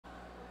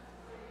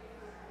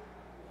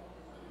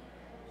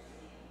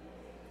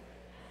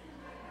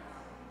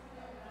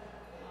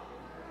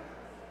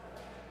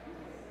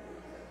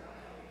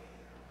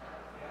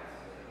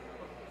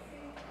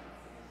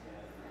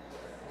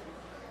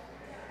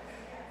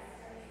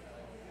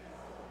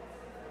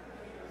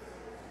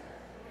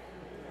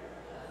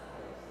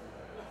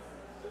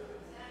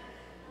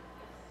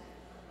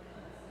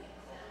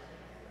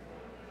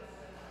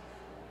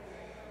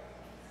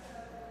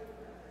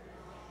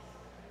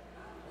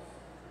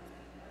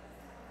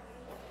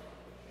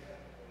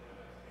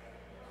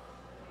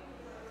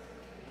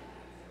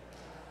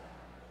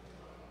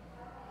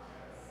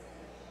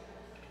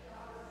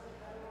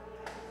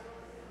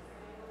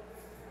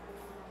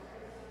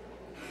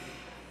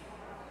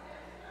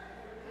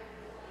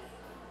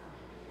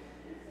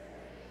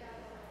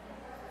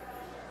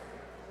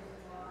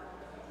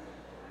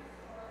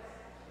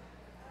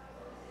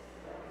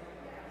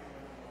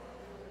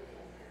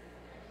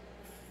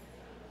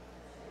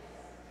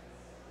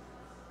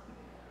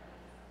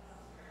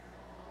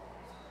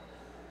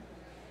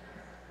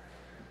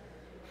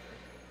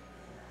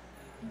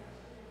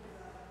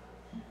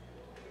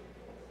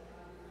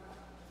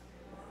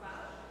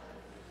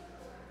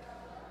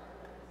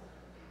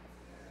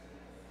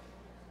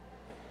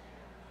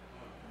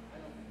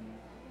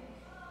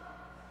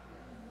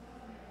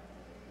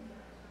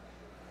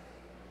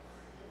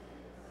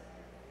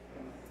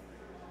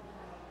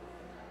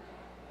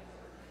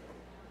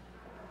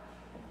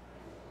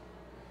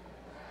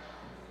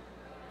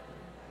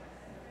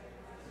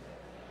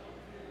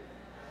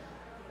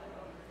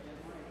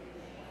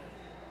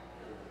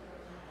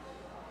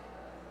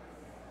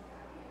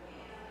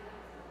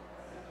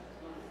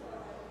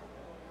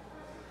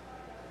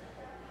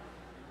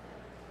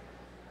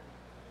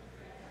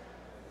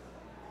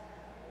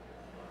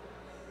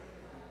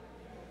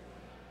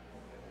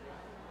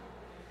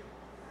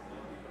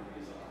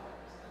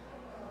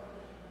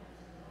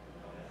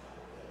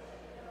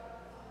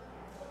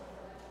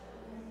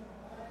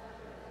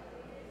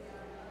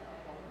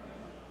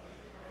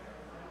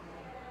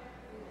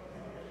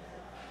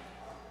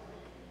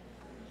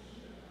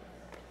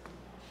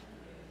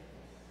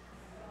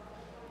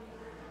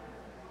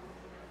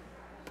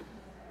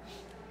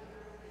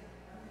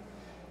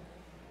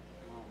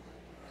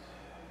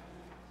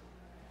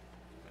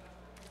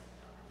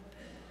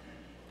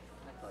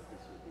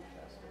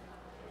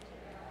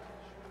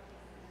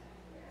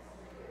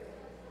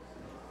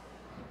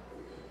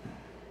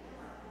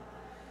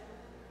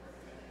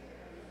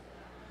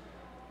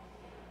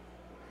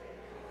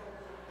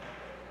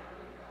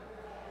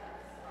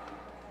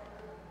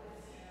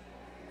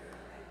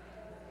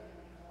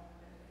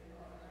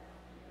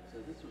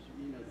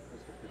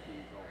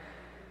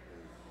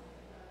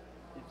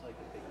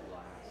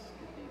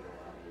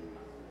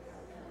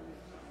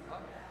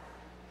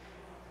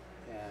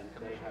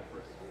they have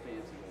this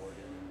fancy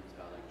organ, and it's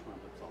got like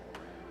trumpets all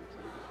around.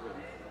 So it's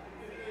really cool.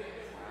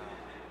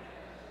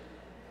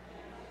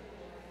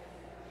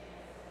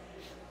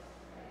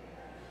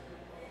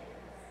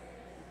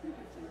 I think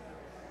it's in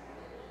California.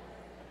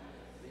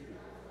 Maybe.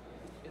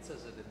 It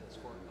says it in the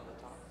score on the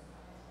top.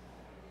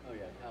 Oh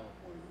yeah,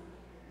 California.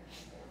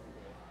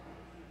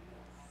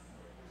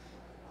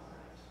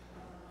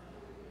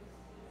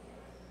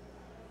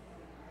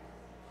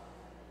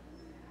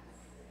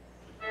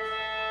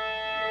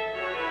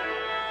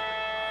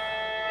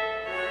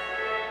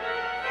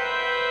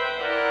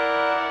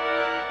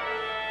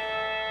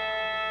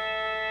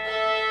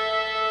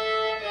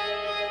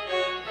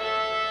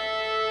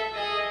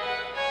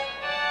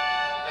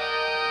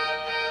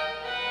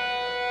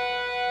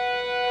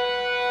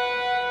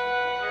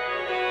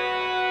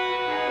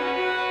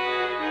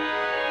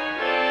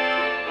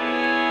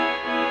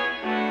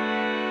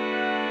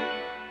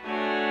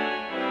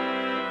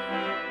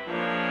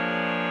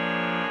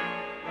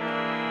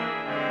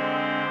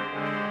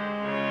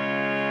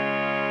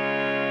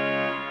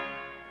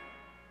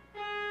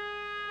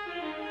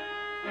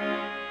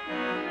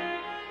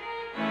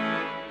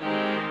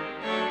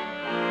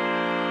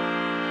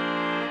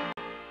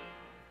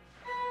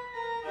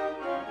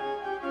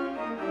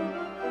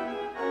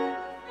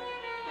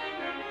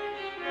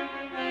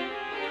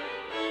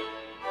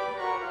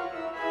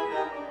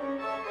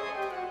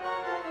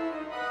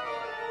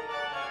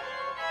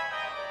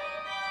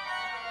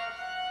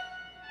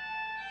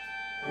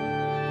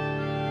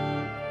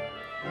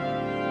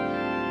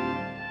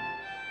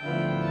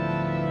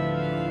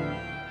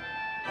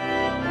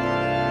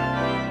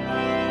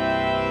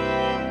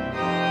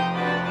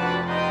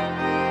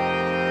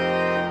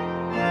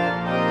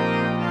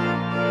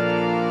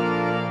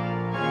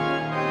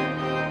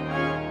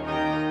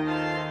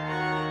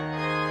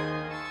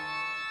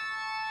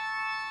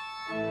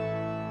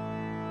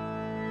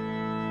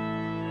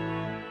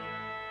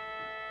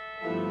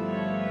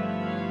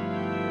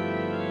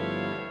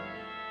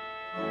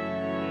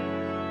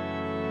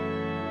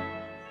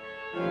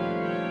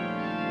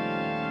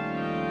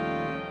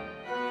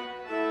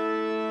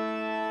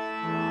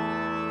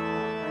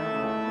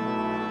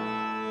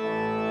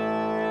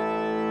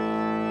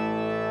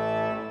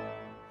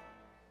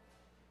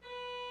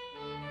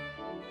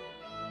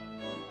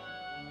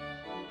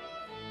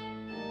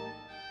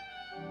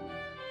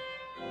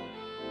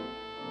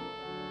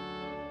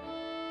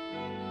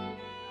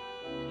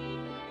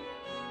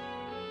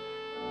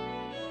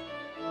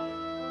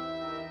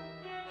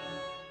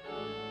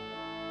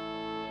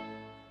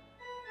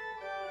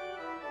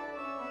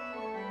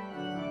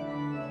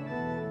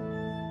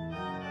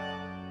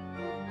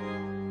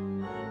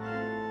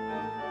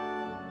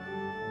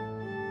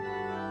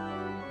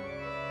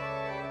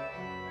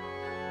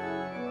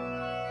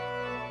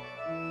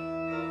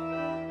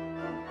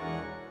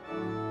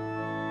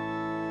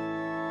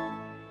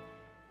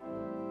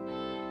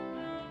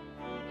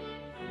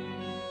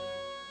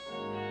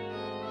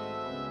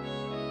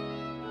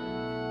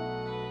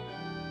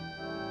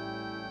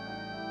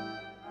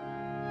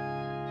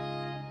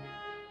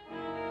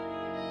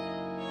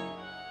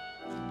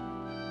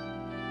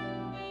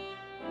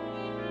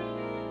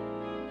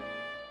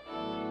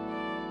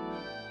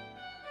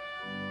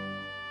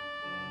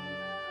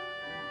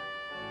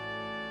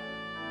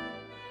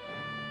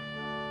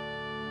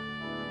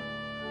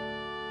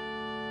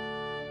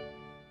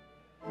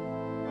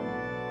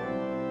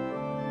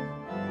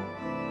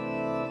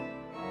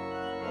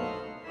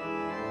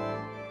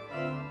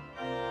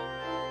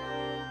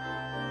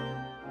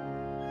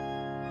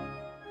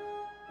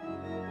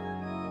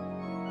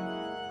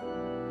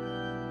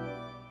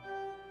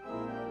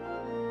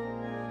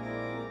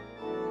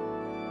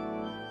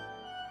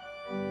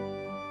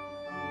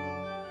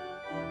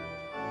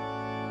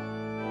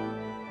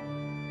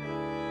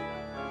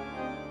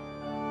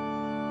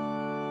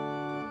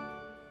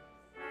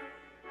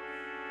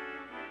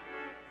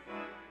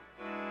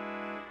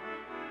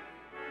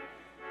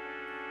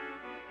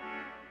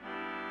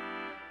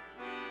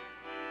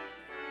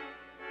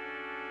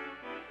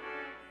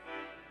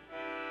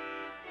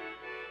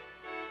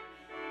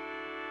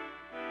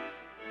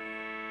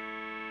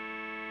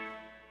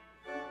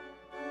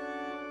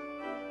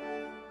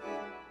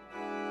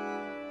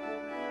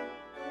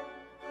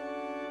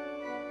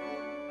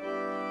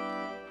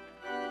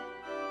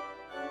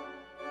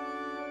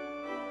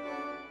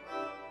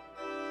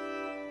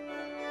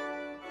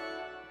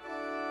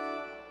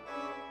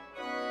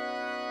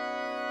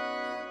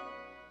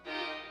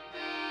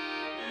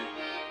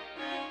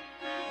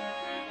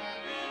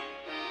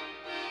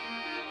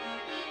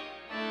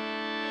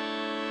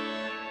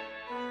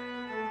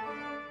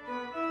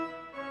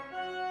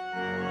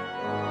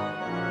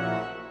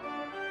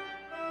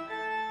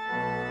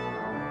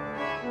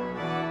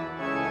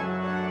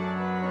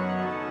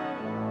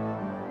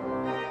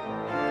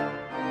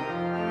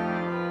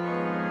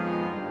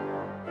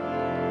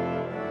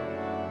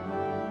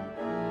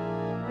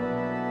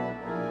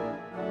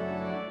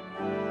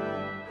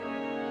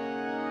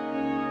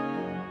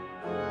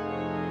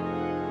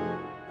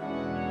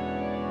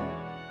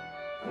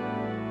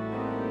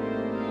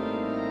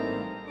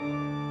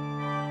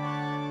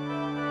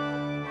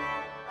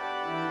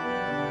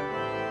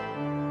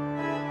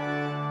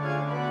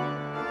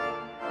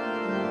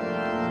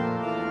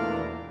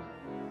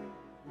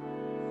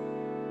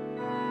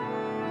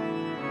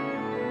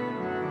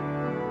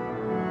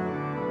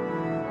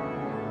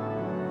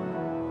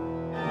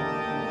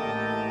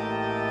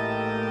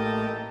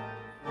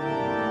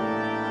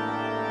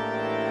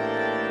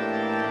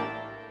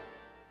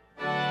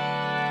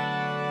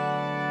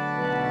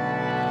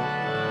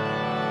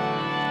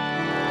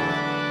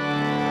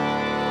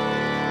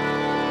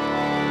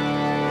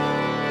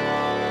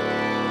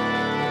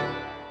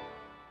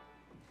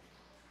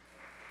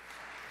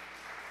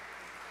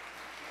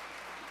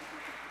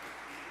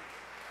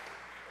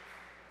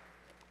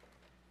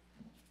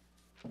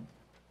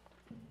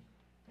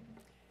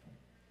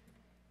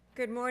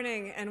 Good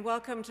morning and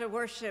welcome to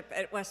worship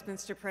at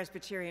Westminster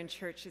Presbyterian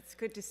Church. It's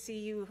good to see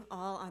you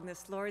all on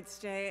this Lord's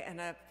Day, and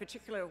a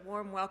particular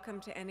warm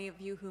welcome to any of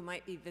you who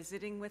might be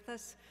visiting with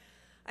us.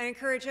 I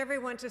encourage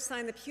everyone to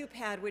sign the pew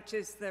pad, which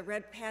is the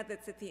red pad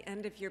that's at the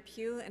end of your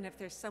pew, and if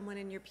there's someone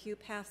in your pew,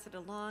 pass it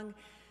along,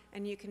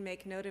 and you can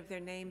make note of their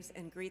names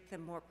and greet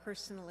them more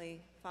personally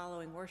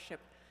following worship.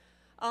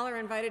 All are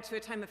invited to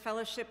a time of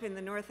fellowship in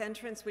the north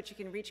entrance, which you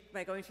can reach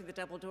by going through the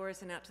double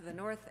doors and out to the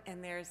north,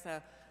 and there's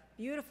a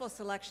beautiful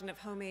selection of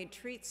homemade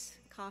treats,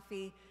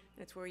 coffee,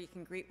 and it's where you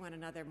can greet one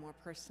another more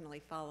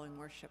personally following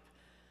worship.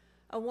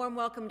 A warm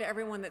welcome to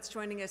everyone that's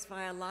joining us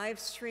via live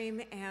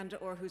stream and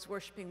or who's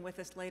worshiping with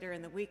us later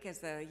in the week as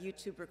the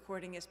YouTube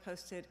recording is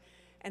posted.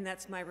 And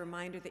that's my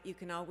reminder that you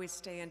can always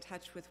stay in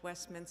touch with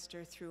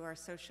Westminster through our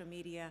social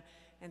media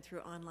and through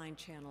online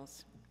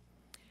channels.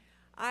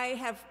 I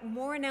have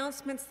more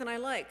announcements than I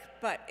like,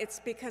 but it's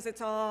because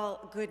it's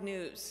all good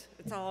news.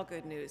 It's all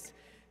good news.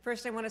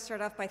 First, I want to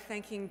start off by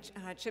thanking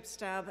Chip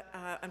Staub.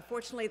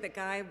 Unfortunately, the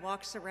guy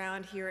walks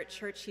around here at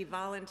church. He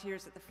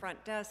volunteers at the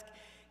front desk.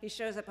 He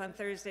shows up on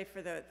Thursday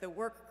for the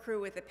work crew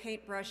with a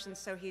paintbrush, and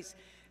so he's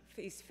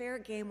fair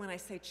game when I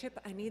say, Chip,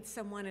 I need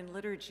someone in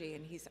liturgy,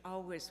 and he's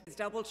always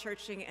double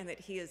churching, and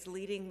that he is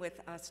leading with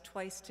us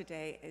twice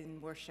today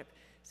in worship.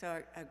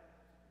 So a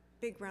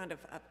big round of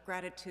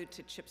gratitude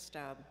to Chip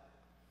Staub.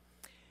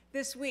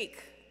 This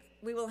week,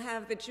 we will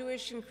have the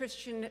Jewish and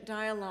Christian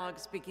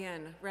dialogues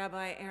begin.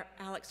 Rabbi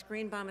Alex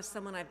Greenbaum is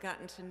someone I've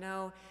gotten to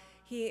know.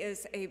 He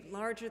is a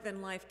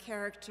larger-than-life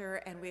character,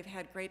 and we've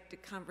had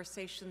great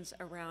conversations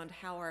around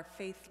how our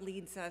faith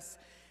leads us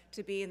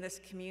to be in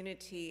this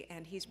community,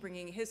 and he's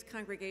bringing his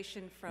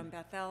congregation from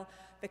Bethel.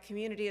 The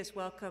community is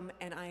welcome,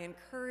 and I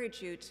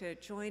encourage you to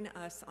join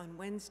us on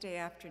Wednesday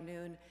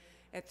afternoon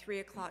at 3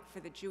 o'clock for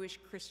the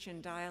Jewish-Christian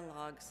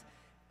dialogues.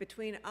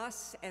 Between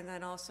us and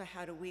then also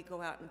how do we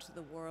go out into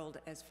the world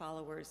as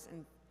followers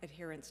and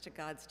adherents to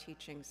God's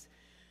teachings.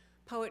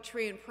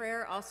 Poetry and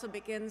prayer also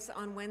begins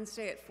on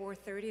Wednesday at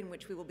 4:30, in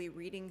which we will be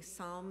reading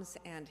psalms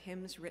and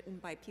hymns written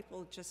by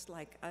people just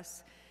like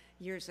us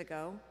years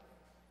ago.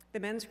 The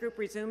men's group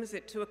resumes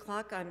at 2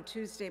 o'clock on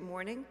Tuesday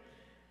morning.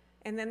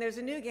 And then there's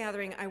a new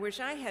gathering I wish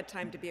I had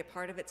time to be a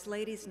part of. It's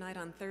Ladies' Night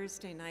on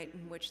Thursday night,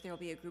 in which there will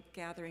be a group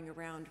gathering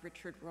around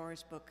Richard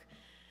Rohr's book.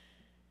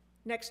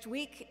 Next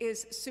week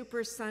is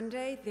Super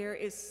Sunday. There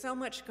is so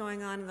much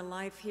going on in the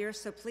life here,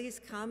 so please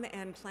come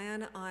and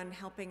plan on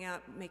helping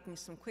out, making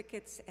some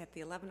quickets at the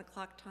 11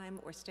 o'clock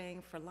time or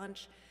staying for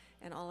lunch,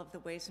 and all of the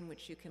ways in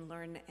which you can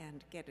learn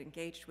and get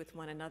engaged with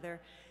one another.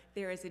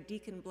 There is a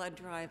deacon blood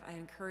drive. I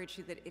encourage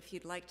you that if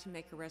you'd like to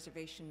make a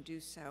reservation, do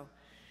so.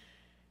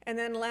 And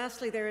then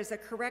lastly, there is a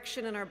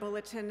correction in our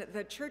bulletin.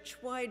 The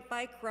church-wide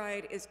bike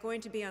ride is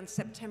going to be on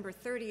September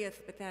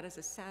 30th, but that is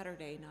a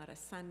Saturday, not a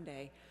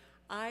Sunday.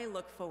 I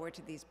look forward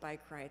to these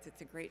bike rides.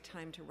 It's a great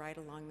time to ride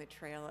along the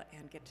trail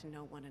and get to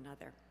know one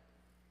another.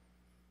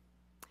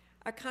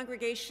 Our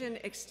congregation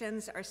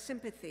extends our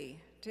sympathy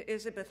to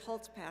Elizabeth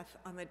Holtzpath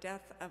on the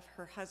death of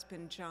her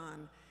husband,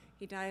 John.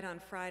 He died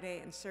on Friday,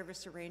 and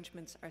service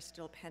arrangements are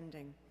still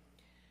pending.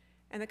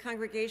 And the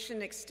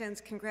congregation extends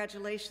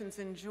congratulations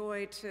and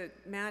joy to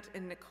Matt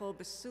and Nicole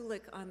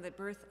Basulik on the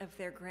birth of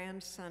their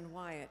grandson,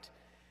 Wyatt.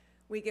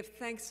 We give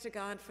thanks to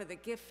God for the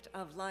gift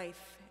of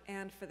life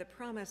and for the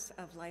promise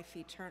of life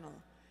eternal.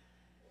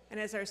 And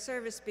as our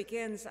service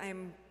begins,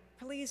 I'm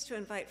pleased to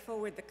invite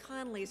forward the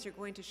Conleys, who are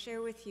going to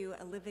share with you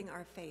a Living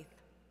Our Faith.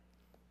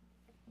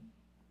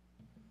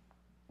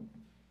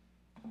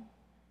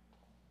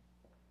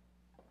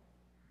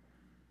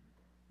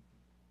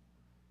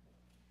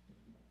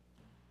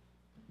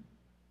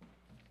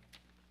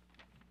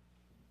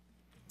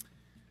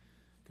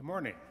 Good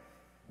morning.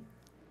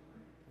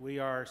 We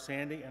are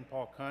Sandy and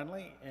Paul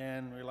Conley,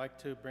 and we'd like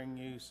to bring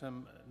you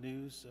some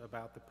news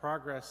about the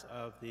progress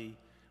of the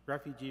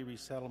Refugee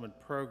Resettlement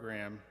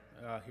Program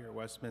here at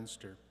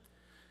Westminster.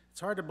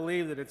 It's hard to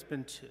believe that it's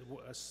been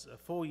a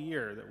full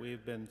year that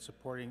we've been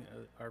supporting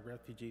our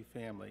refugee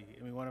family,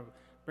 and we want to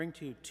bring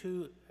to you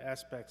two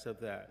aspects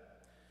of that.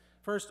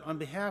 First, on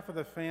behalf of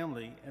the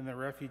family and the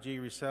Refugee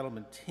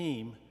Resettlement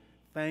team,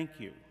 thank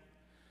you.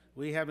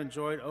 We have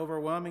enjoyed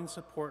overwhelming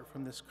support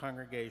from this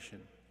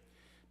congregation.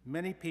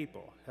 Many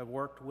people have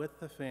worked with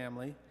the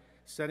family,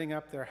 setting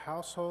up their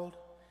household,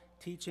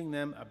 teaching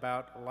them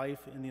about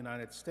life in the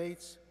United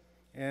States,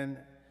 and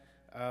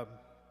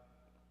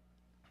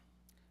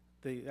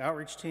the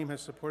outreach team has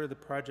supported the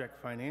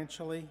project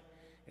financially,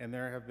 and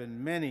there have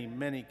been many,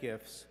 many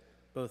gifts,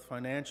 both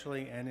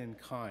financially and in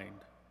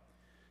kind.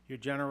 Your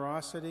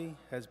generosity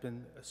has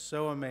been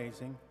so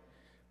amazing.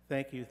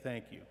 Thank you,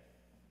 thank you.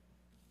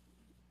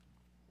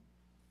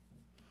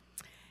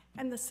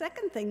 And the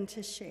second thing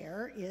to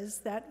share is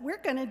that we're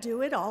going to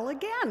do it all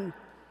again.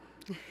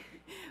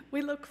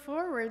 We look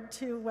forward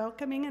to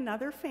welcoming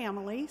another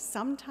family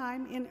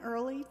sometime in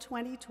early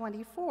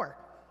 2024.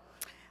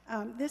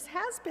 This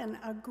has been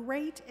a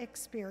great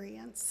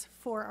experience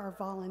for our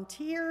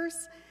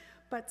volunteers,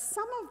 but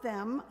some of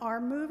them are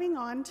moving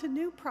on to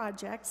new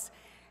projects,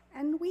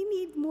 and we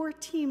need more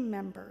team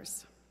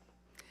members.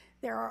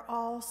 There are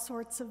all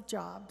sorts of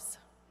jobs.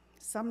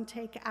 Some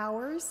take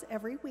hours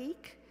every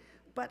week,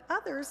 but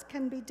others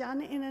can be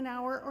done in an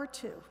hour or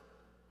two.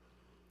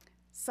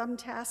 Some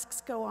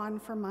tasks go on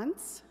for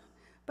months,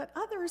 but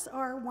others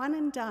are one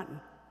and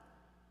done.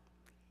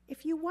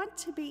 If you want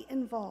to be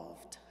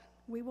involved,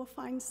 we will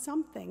find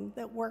something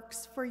that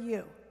works for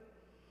you.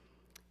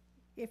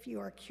 If you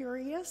are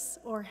curious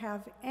or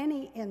have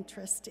any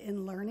interest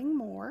in learning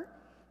more,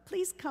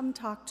 please come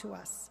talk to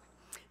us.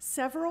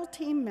 Several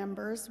team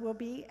members will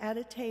be at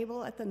a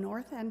table at the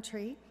north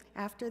entry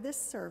after this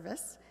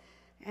service,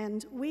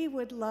 and we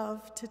would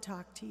love to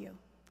talk to you.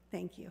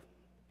 Thank you.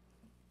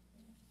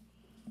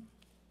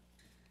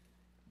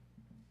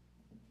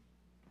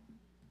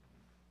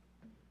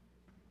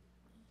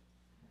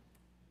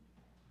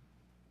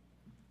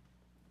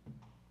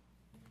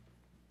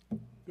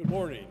 Good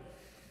morning.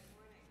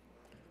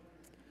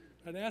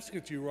 I'd ask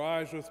that you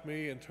rise with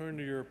me and turn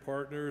to your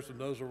partners and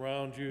those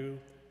around you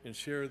and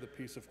share the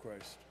peace of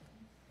Christ.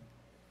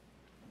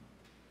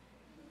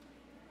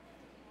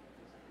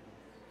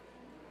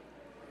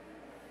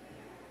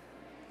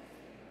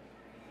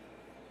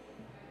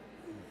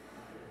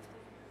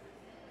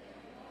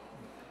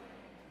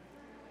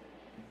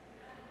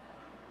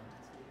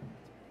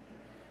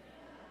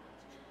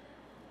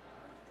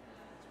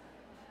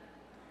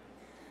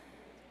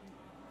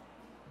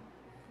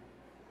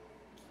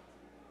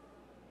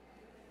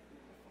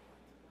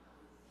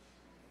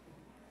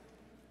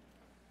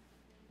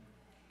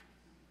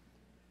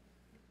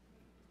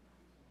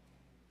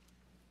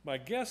 My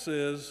guess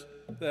is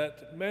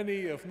that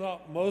many, if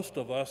not most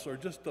of us, are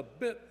just a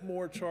bit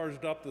more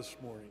charged up this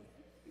morning.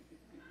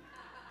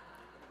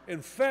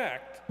 In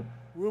fact,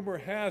 rumor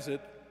has it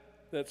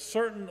that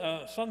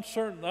some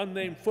certain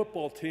unnamed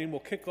football team will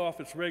kick off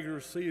its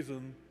regular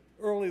season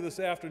early this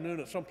afternoon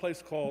at some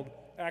place called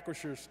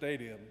Acrisure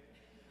Stadium.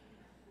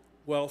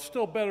 Well,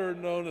 still better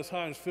known as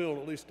Heinz Field,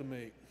 at least to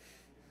me.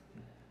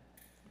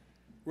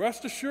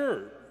 Rest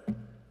assured,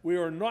 we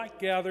are not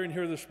gathering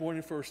here this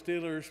morning for a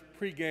Steelers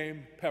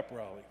pregame pep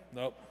rally.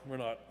 Nope, we're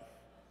not.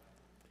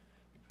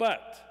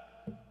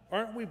 But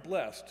aren't we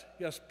blessed,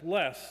 yes,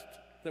 blessed,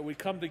 that we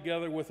come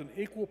together with an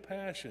equal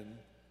passion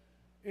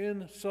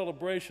in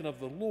celebration of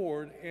the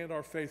Lord and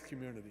our faith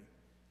community?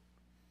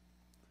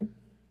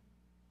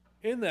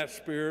 In that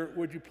spirit,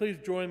 would you please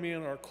join me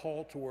in our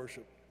call to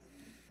worship?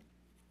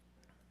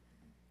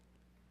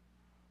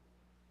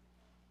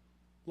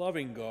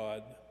 Loving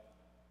God,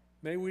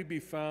 may we be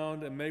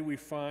found and may we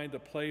find a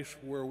place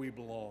where we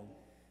belong.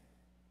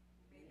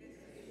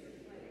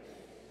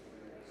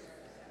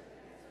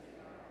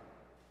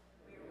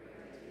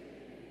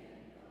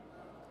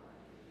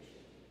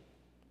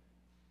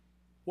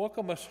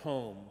 Welcome us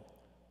home,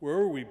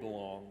 where we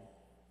belong,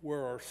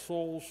 where our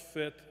souls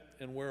fit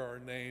and where our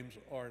names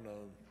are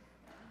known.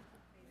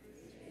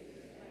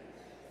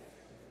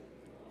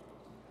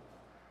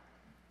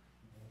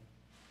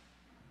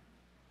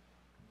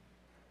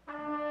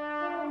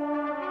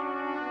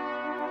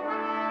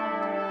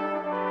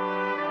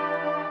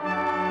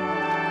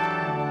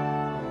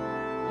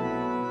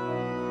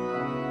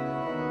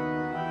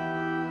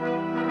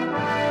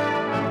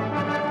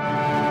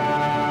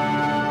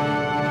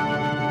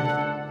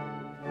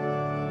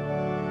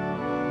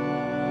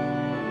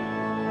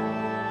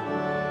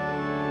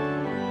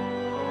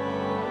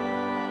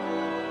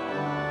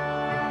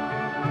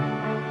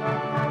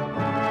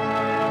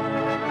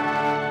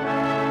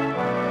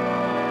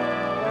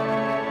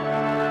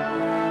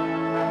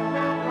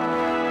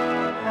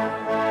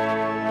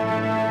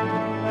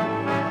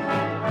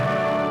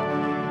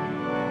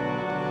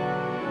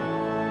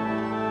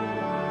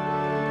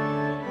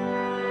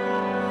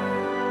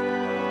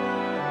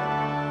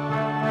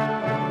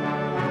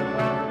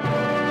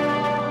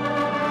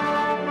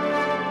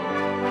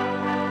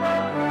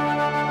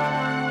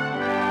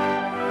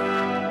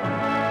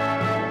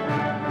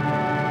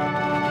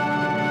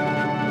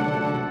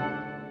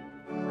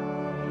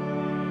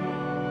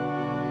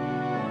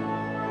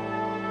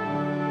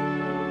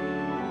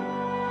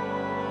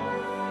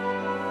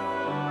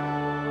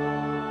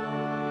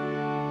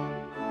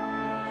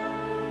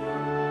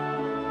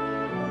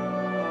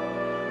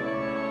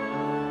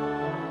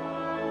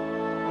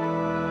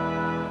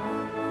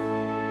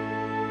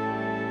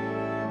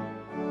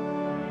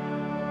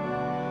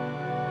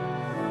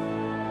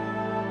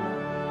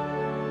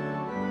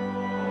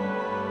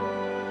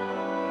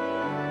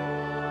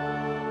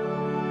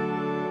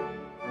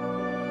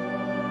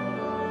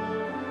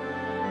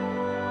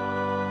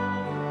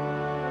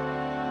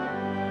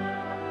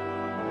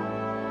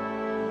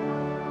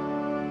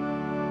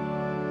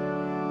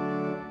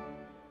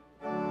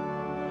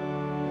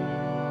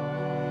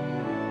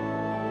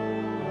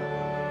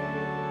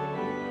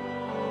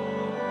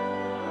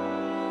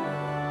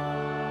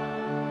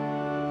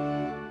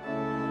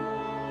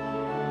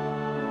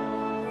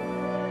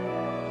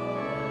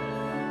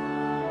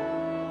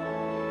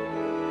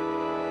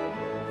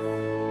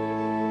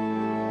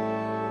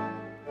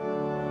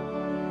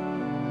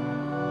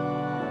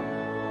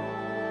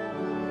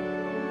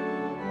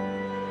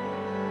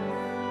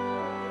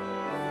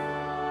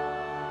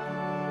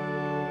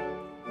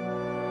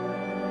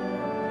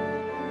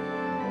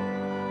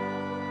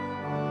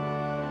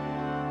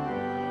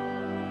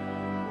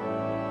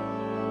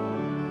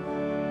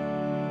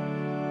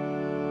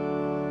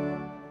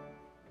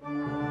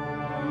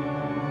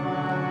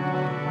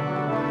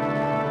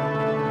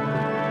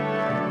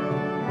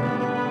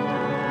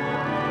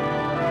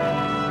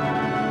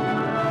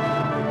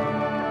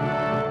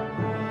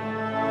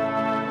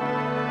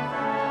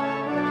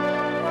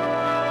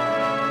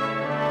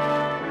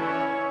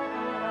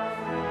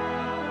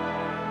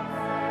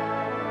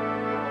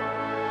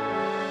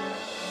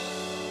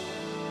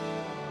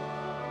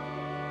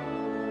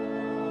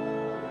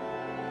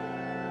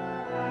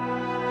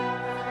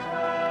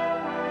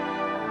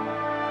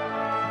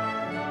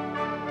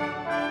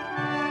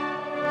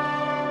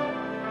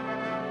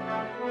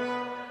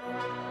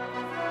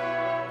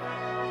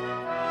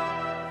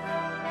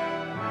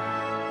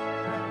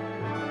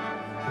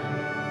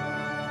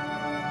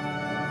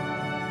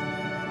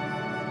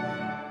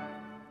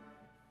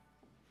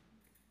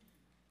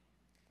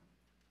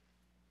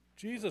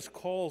 Jesus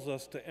calls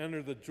us to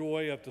enter the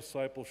joy of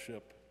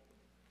discipleship,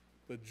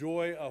 the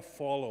joy of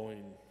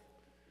following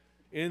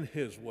in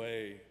his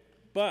way.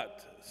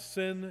 But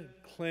sin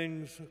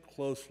clings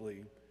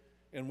closely,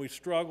 and we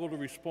struggle to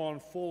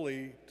respond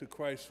fully to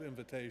Christ's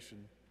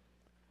invitation.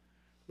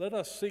 Let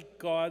us seek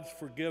God's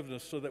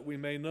forgiveness so that we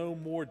may know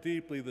more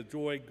deeply the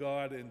joy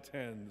God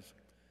intends,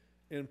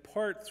 in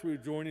part through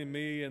joining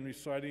me in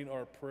reciting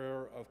our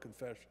prayer of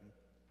confession.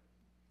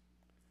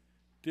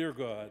 Dear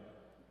God,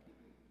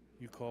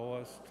 you call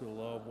us to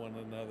love one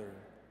another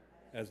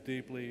as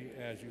deeply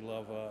as you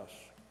love us.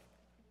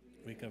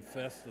 We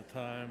confess the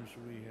times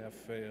we have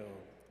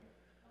failed,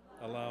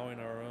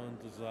 allowing our own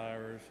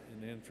desires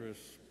and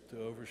interests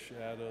to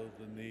overshadow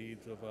the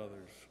needs of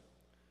others.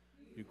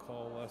 You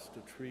call us to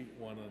treat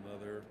one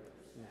another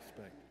with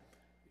respect,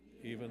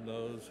 even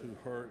those who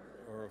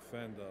hurt or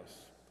offend us,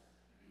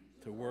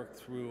 to work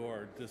through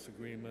our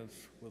disagreements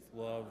with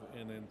love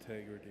and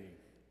integrity.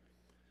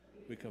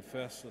 We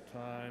confess the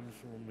times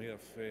when we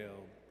have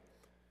failed,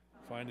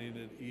 finding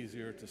it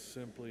easier to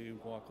simply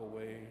walk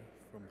away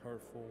from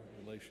hurtful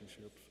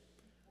relationships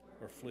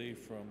or flee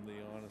from the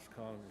honest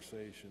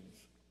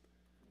conversations.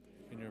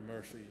 In your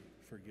mercy,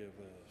 forgive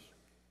us.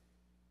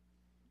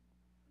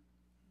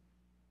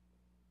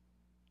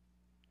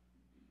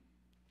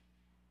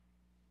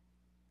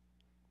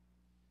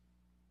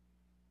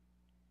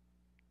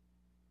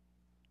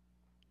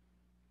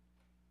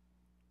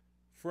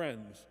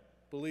 Friends,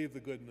 believe the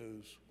good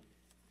news.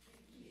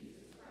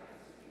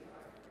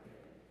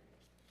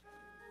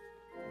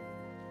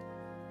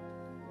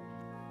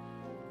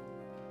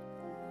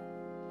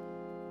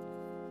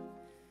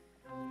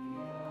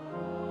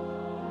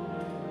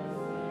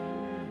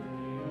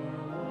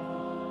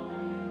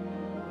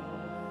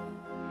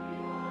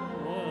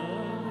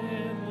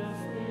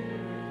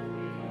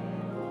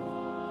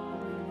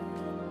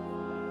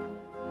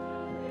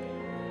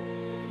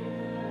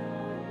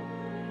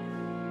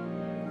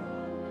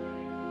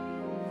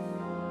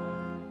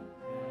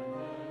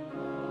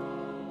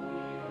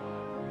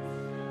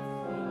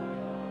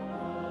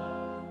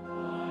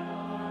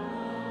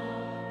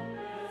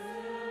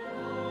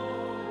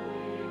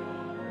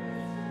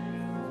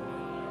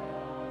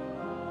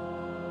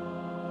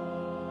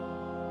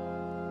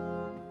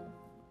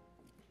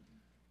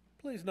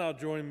 Please now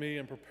join me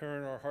in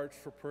preparing our hearts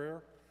for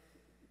prayer.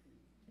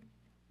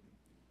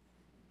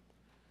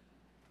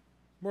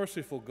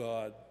 Merciful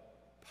God,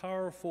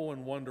 powerful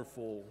and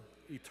wonderful,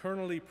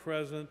 eternally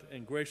present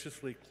and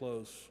graciously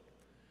close,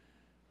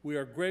 we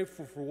are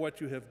grateful for what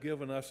you have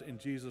given us in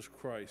Jesus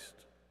Christ,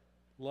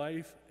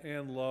 life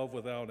and love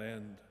without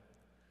end.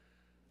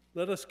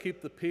 Let us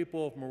keep the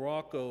people of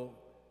Morocco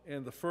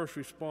and the first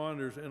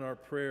responders in our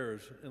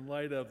prayers in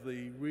light of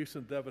the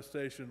recent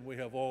devastation we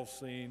have all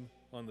seen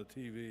on the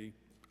TV.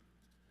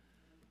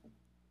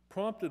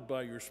 Prompted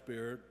by your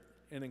Spirit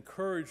and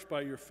encouraged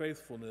by your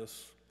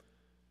faithfulness,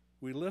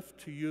 we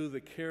lift to you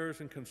the cares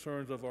and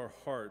concerns of our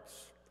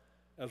hearts,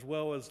 as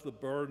well as the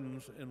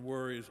burdens and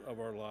worries of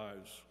our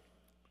lives.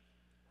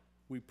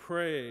 We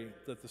pray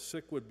that the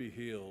sick would be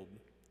healed,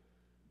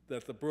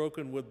 that the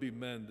broken would be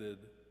mended,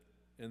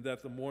 and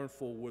that the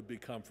mournful would be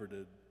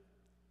comforted.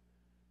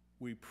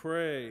 We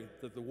pray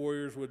that the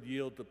warriors would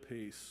yield to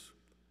peace,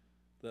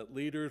 that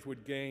leaders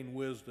would gain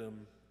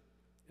wisdom,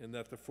 and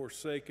that the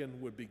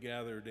forsaken would be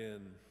gathered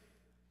in.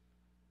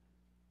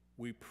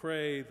 We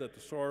pray that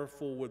the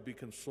sorrowful would be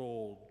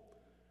consoled,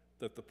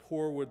 that the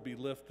poor would be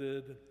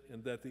lifted,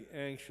 and that the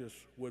anxious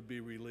would be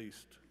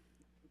released.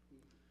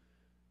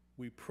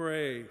 We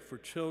pray for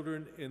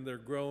children in their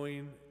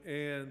growing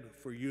and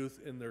for youth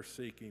in their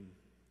seeking.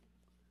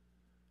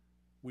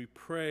 We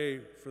pray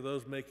for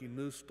those making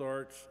new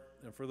starts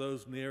and for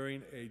those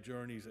nearing a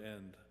journey's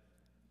end.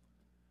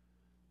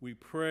 We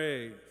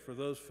pray for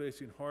those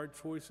facing hard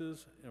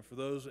choices and for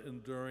those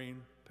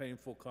enduring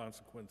painful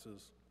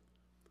consequences.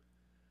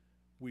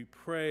 We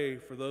pray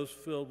for those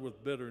filled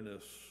with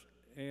bitterness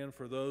and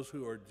for those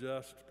who are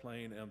just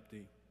plain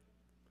empty.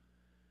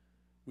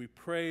 We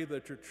pray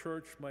that your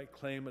church might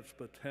claim its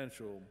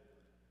potential,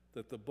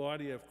 that the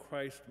body of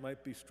Christ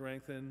might be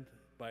strengthened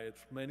by its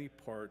many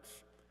parts,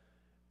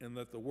 and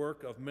that the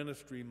work of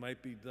ministry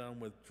might be done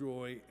with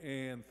joy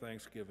and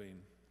thanksgiving.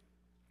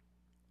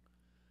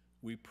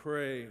 We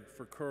pray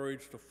for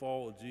courage to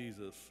follow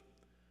Jesus,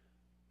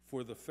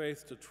 for the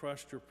faith to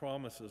trust your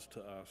promises to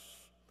us,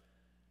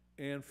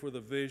 and for the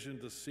vision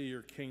to see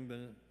your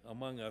kingdom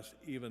among us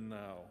even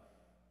now.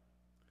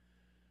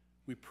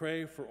 We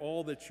pray for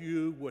all that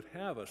you would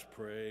have us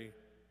pray,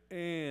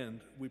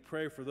 and we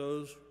pray for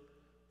those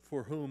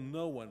for whom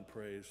no one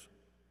prays.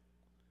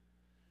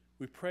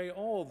 We pray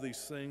all of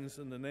these things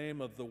in the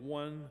name of the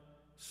one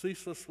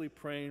ceaselessly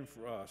praying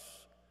for us,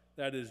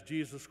 that is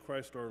Jesus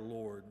Christ our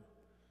Lord,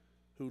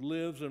 who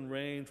lives and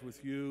reigns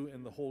with you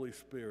in the Holy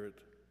Spirit,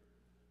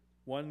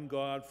 one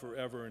God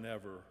forever and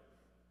ever.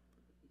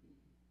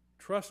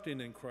 Trusting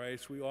in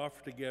Christ, we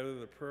offer together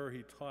the prayer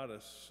he taught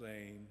us,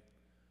 saying,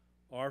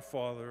 Our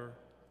Father,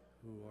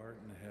 who art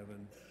in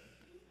heaven,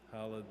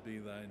 hallowed be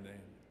thy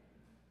name.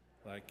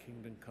 Thy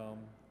kingdom come,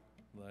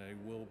 thy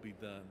will be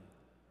done,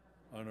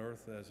 on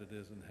earth as it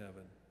is in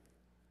heaven.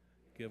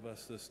 Give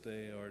us this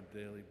day our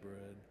daily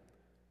bread,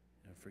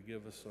 and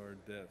forgive us our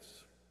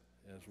debts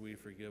as we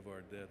forgive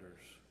our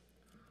debtors.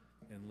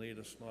 And lead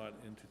us not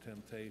into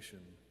temptation,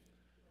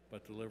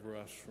 but deliver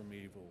us from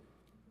evil.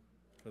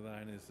 For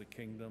thine is the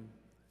kingdom,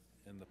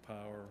 and the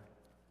power,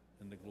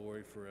 and the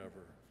glory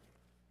forever.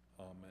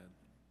 Amen.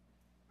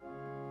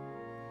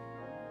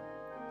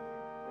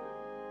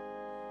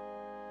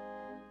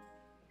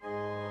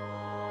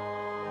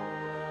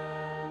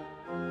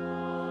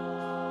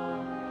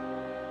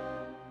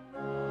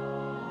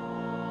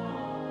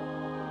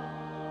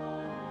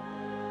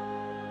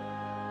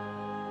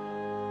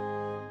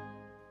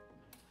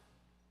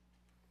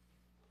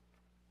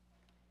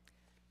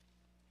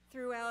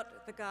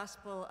 Throughout the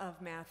Gospel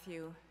of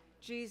Matthew,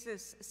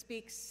 Jesus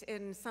speaks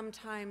in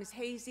sometimes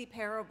hazy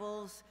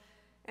parables,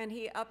 and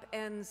he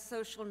upends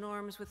social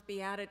norms with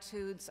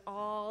beatitudes,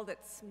 all that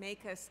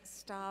make us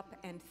stop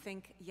and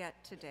think yet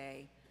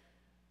today.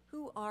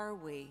 Who are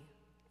we,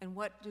 and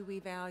what do we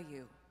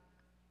value?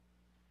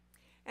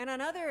 And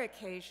on other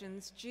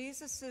occasions,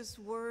 Jesus'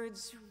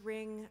 words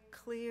ring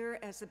clear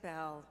as a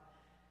bell.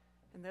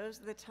 And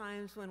those are the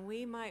times when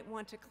we might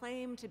want to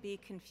claim to be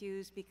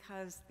confused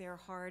because they're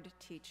hard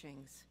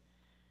teachings.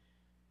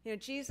 You know,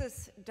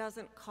 Jesus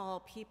doesn't call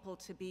people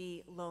to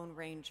be lone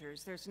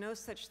rangers. There's no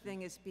such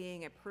thing as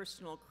being a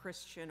personal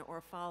Christian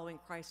or following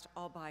Christ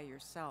all by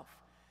yourself.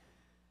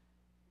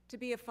 To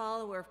be a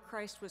follower of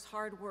Christ was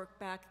hard work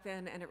back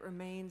then, and it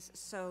remains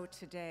so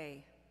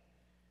today.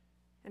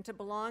 And to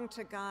belong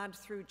to God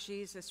through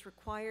Jesus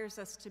requires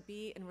us to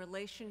be in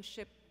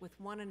relationship with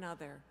one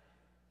another.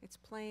 It's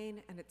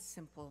plain and it's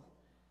simple.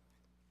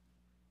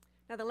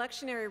 Now, the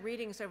lectionary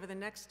readings over the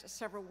next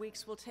several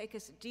weeks will take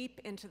us deep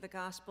into the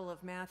Gospel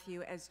of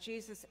Matthew as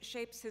Jesus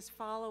shapes his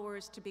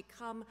followers to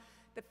become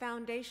the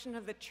foundation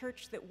of the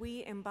church that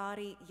we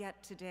embody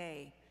yet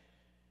today.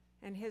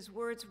 And his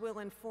words will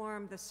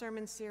inform the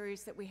sermon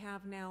series that we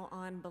have now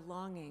on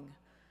belonging.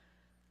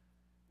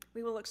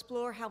 We will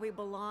explore how we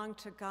belong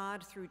to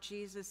God through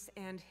Jesus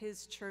and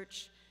his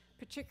church,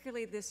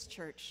 particularly this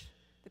church,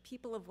 the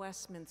people of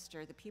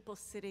Westminster, the people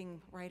sitting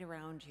right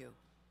around you.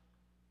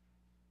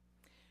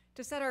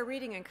 To set our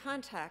reading in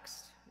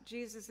context,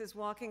 Jesus is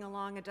walking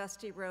along a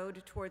dusty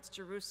road towards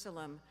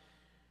Jerusalem,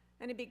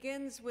 and he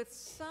begins with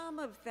some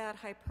of that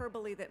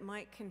hyperbole that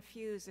might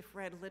confuse if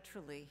read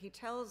literally. He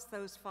tells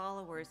those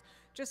followers,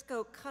 just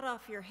go cut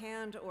off your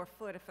hand or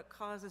foot if it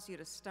causes you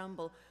to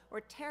stumble,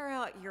 or tear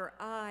out your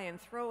eye and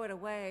throw it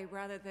away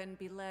rather than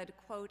be led,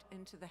 quote,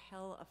 into the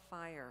hell of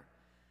fire.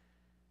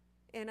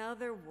 In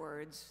other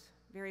words,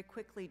 very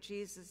quickly,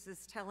 Jesus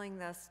is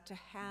telling us to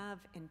have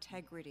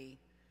integrity.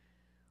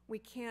 We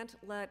can't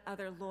let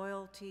other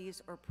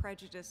loyalties or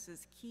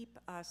prejudices keep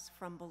us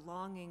from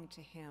belonging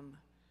to him.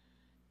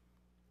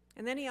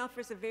 And then he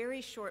offers a very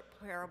short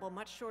parable,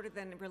 much shorter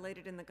than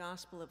related in the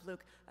Gospel of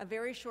Luke, a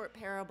very short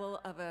parable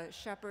of a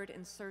shepherd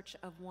in search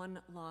of one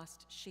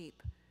lost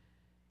sheep.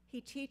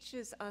 He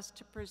teaches us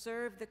to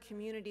preserve the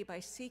community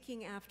by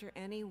seeking after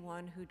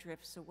anyone who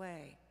drifts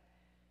away.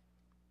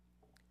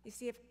 You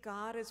see, if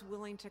God is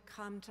willing to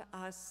come to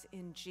us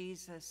in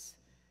Jesus,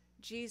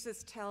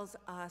 Jesus tells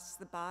us,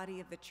 the body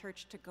of the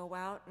church, to go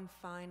out and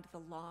find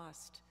the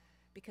lost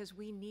because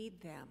we need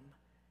them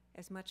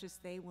as much as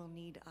they will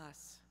need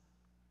us.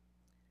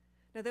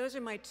 Now, those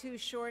are my two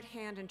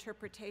shorthand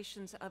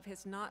interpretations of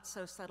his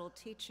not-so-subtle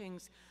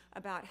teachings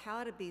about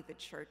how to be the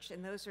church,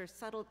 and those are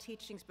subtle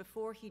teachings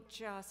before he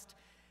just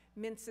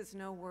minces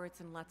no words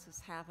and lets us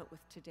have it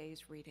with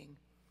today's reading.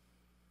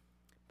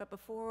 But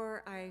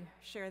before I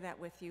share that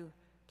with you,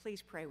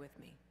 please pray with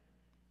me.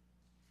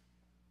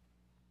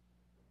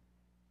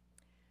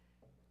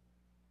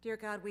 Dear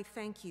God, we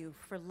thank you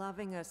for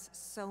loving us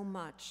so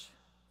much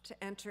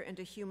to enter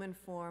into human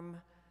form,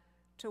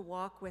 to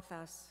walk with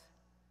us,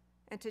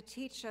 and to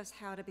teach us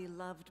how to be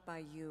loved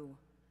by you.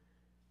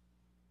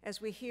 As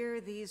we hear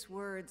these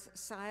words,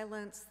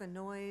 silence the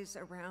noise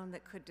around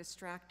that could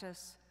distract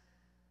us,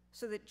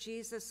 so that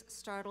Jesus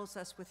startles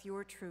us with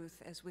your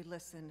truth as we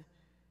listen,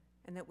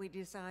 and that we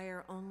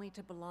desire only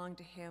to belong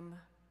to him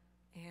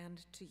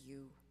and to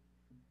you.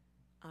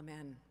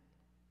 Amen.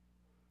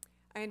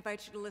 I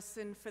invite you to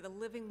listen for the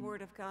living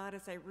word of God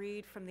as I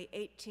read from the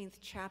 18th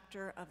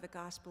chapter of the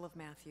Gospel of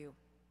Matthew.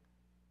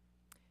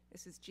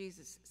 This is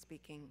Jesus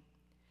speaking.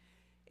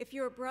 If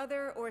your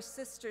brother or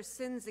sister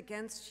sins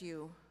against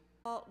you,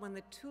 when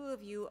the two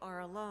of you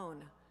are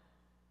alone,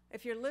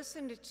 if you're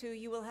listened to,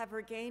 you will have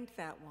regained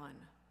that one.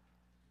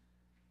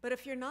 But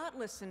if you're not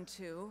listened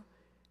to,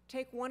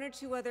 take one or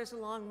two others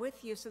along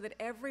with you so that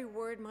every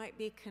word might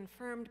be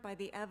confirmed by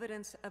the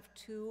evidence of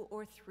 2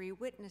 or 3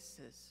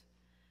 witnesses.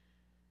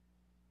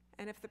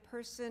 And if the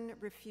person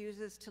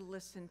refuses to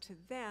listen to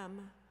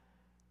them,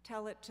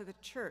 tell it to the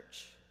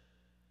church.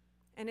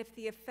 And if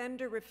the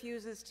offender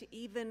refuses to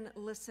even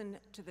listen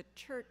to the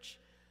church,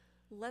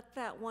 let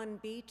that one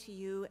be to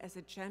you as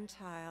a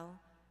Gentile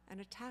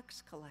and a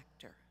tax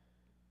collector.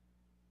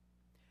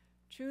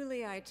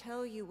 Truly, I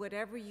tell you,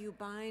 whatever you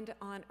bind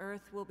on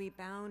earth will be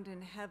bound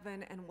in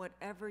heaven, and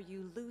whatever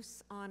you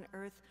loose on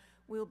earth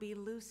will be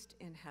loosed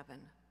in heaven.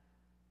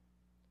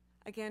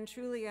 Again,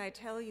 truly, I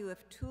tell you,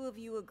 if two of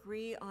you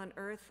agree on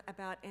earth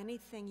about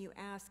anything you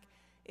ask,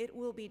 it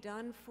will be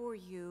done for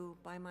you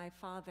by my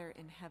Father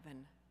in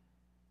heaven.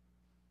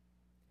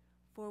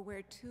 For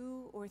where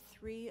 2 or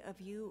 3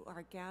 of you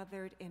are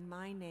gathered in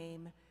my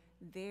name,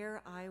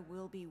 there I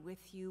will be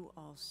with you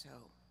also.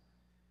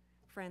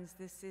 Friends,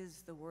 this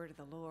is the word of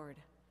the Lord.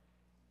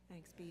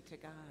 Thanks be to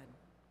God.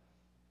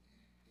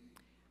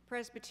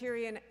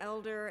 Presbyterian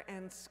elder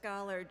and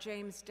scholar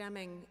James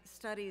Deming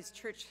studies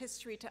church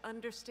history to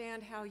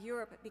understand how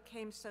Europe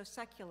became so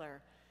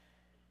secular.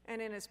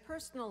 And in his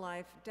personal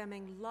life,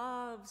 Deming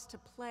loves to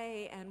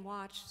play and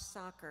watch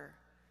soccer.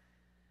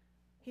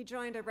 He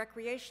joined a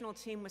recreational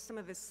team with some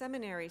of his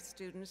seminary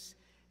students,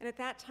 and at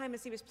that time,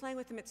 as he was playing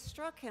with them, it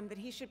struck him that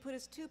he should put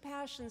his two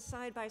passions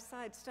side by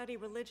side, study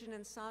religion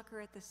and soccer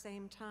at the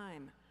same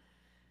time.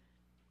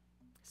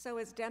 So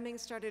as Deming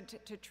started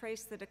to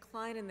trace the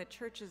decline in the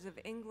churches of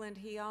England,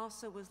 he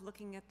also was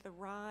looking at the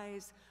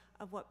rise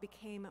of what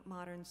became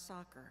modern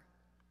soccer.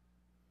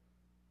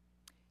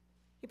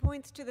 He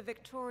points to the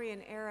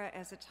Victorian era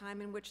as a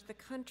time in which the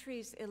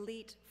country's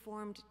elite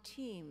formed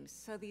teams.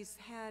 So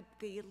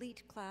the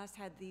elite class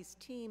had these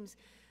teams,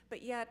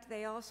 but yet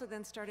they also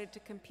then started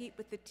to compete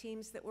with the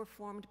teams that were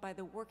formed by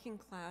the working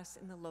class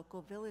in the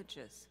local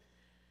villages.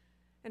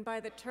 And by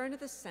the turn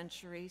of the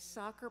century,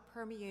 soccer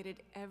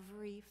permeated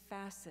every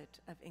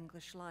facet of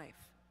English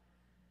life.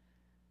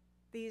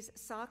 These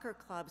soccer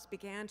clubs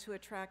began to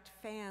attract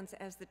fans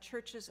as the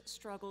church's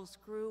struggles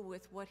grew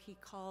with what he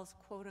calls,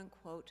 quote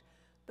unquote,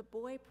 the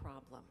boy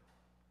problem.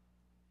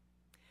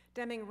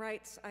 Deming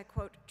writes, I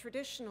quote,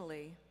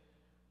 traditionally,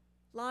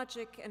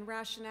 logic and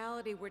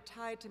rationality were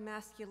tied to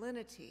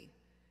masculinity,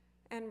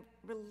 and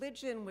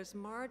religion was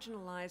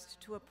marginalized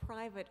to a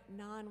private,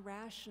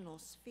 non-rational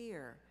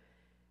sphere.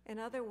 In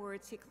other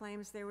words, he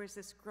claims there was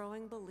this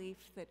growing belief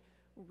that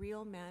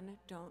real men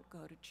don't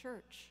go to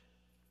church.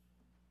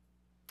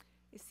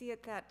 You see,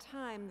 at that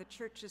time, the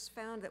churches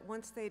found that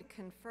once they'd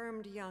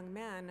confirmed young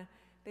men,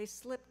 they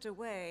slipped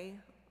away,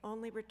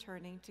 only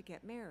returning to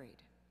get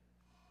married.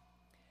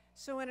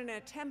 So in an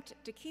attempt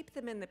to keep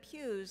them in the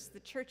pews, the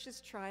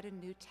churches tried a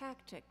new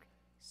tactic,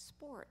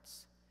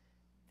 sports.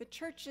 The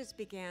churches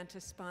began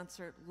to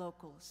sponsor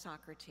local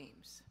soccer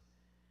teams.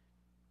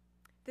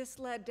 This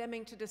led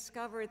Deming to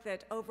discover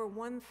that over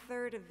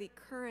 1/3 of the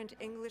current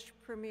English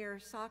Premier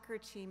soccer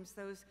teams,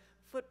 those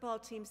football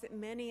teams that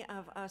many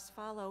of us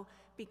follow,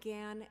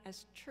 began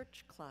as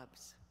church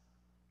clubs.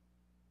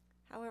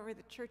 However,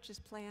 the church's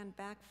plan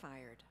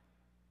backfired.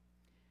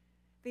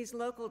 These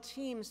local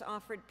teams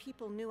offered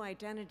people new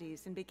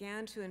identities and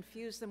began to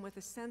infuse them with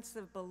a sense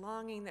of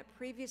belonging that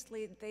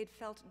previously they'd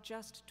felt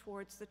just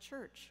towards the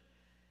church.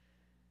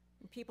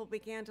 And people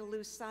began to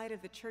lose sight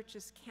of the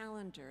church's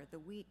calendar, the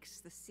weeks,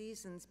 the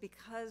seasons,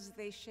 because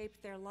they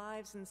shaped their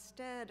lives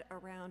instead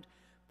around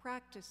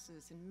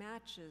practices and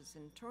matches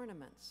and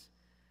tournaments.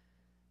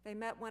 They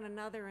met one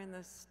another in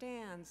the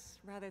stands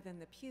rather than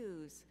the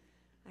pews.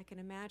 I can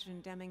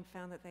imagine Deming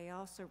found that they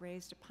also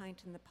raised a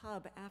pint in the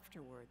pub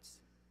afterwards.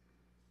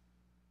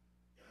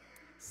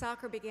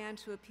 Soccer began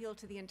to appeal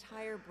to the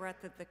entire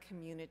breadth of the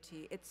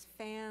community. Its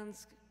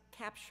fans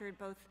captured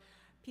both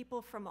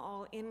people from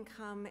all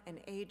income and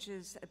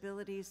ages,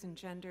 abilities and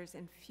genders,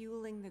 and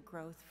fueling the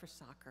growth for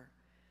soccer.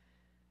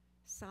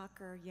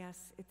 Soccer,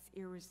 yes, it's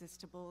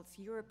irresistible. It's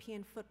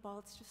European football.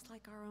 It's just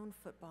like our own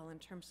football in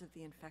terms of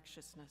the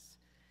infectiousness.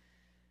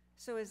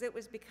 So as it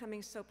was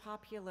becoming so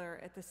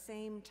popular, at the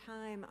same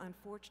time,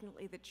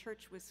 unfortunately, the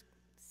church was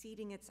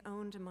seeding its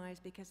own demise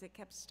because it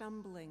kept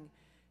stumbling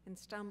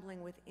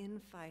with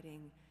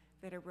infighting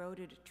that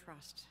eroded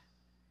trust.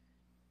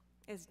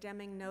 As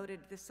Deming noted,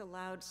 this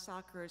allowed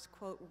soccer's,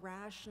 quote,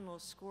 rational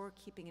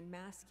scorekeeping and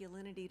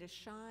masculinity to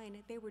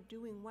shine. They were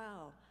doing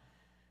well.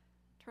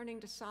 Turning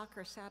to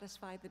soccer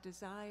satisfied the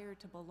desire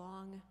to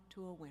belong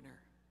to a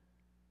winner.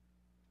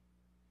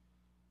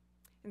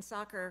 In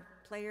soccer,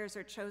 players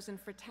are chosen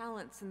for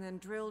talents and then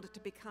drilled to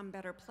become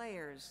better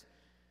players.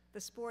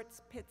 The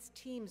sports pits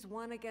teams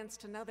one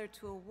against another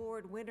to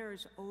award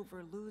winners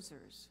over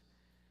losers.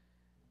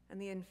 And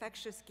the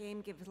infectious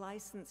game gives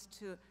license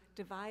to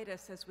divide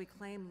us as we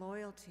claim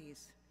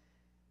loyalties.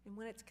 And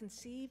when it's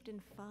conceived in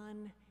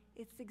fun,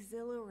 it's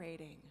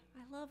exhilarating.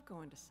 I love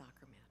going to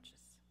soccer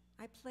matches.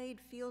 I played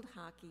field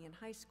hockey in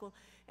high school,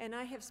 and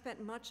I have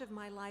spent much of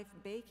my life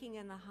baking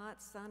in the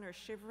hot sun or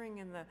shivering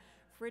in the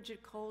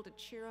frigid cold to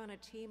cheer on a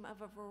team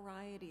of a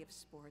variety of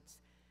sports.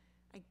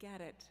 I get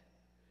it.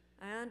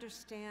 I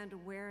understand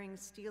wearing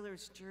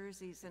Steelers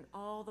jerseys and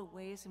all the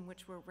ways in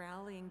which we're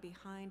rallying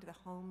behind the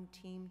home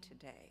team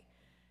today.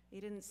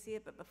 You didn't see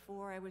it, but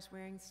before I was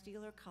wearing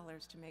Steeler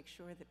colors to make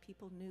sure that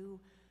people knew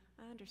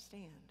I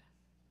understand.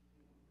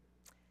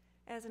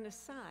 As an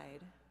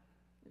aside,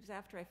 it was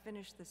after I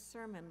finished the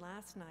sermon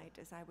last night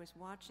as I was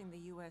watching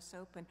the U.S.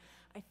 Open.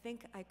 I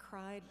think I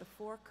cried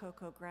before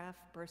Coco Graf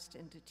burst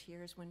into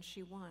tears when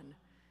she won.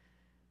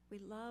 We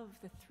love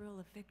the thrill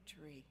of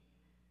victory.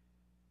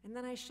 And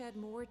then I shed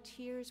more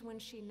tears when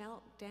she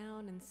knelt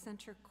down in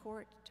center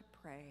court to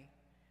pray.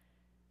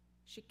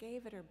 She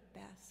gave it her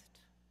best.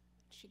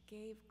 She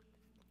gave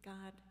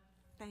God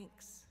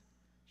thanks.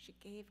 She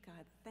gave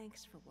God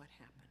thanks for what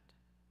happened.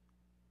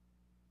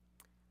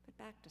 But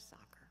back to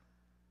soccer.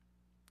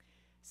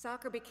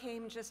 Soccer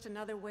became just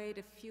another way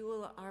to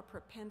fuel our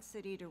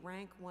propensity to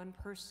rank one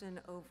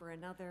person over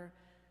another,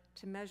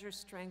 to measure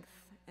strength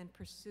and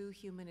pursue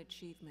human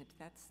achievement.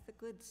 That's the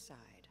good side.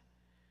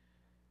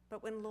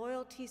 But when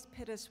loyalties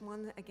pit us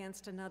one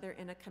against another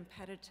in a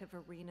competitive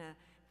arena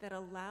that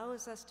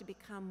allows us to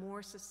become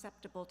more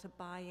susceptible to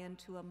buy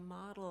into a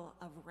model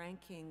of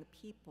ranking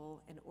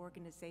people and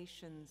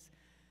organizations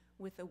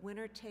with a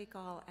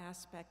winner-take-all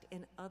aspect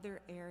in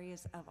other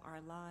areas of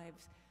our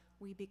lives,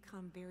 we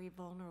become very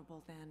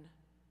vulnerable then.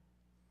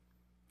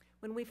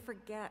 When we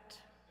forget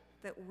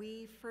that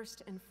we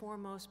first and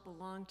foremost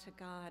belong to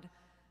God,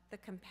 the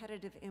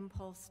competitive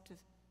impulse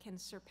can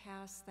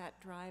surpass that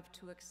drive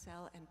to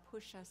excel and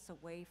push us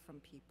away from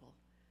people.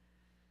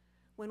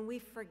 When we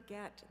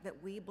forget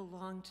that we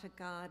belong to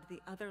God, the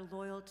other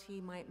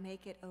loyalty might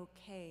make it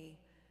okay,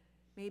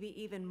 maybe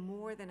even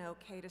more than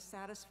okay, to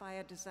satisfy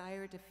a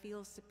desire to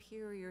feel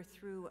superior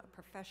through a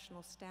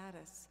professional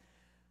status,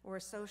 or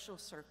a social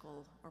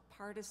circle, or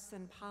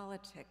partisan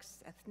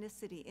politics,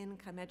 ethnicity,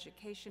 income,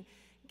 education,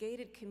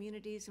 gated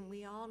communities, and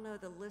we all know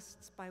the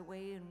lists by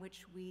way in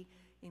which we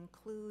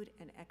include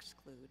and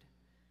exclude.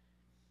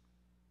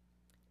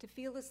 To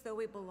feel as though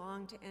we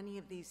belong to any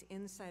of these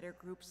insider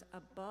groups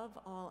above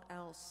all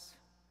else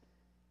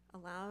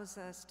allows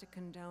us to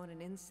condone an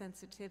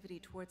insensitivity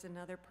towards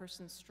another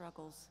person's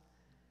struggles,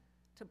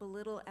 to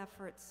belittle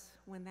efforts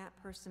when that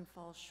person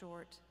falls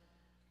short,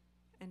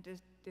 and to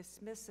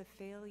dismiss a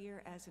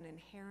failure as an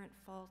inherent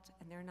fault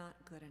and they're not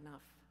good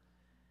enough.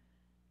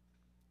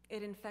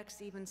 It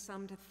infects even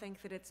some to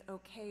think that it's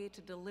okay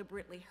to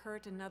deliberately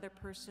hurt another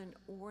person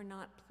or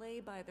not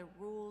play by the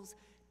rules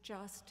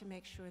just to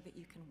make sure that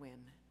you can win.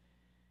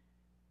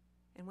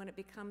 And when it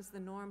becomes the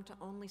norm to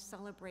only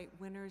celebrate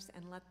winners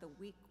and let the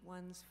weak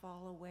ones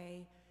fall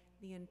away,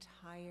 the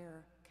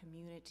entire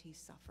community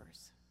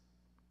suffers.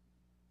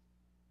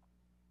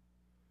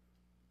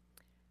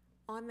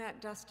 On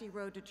that dusty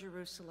road to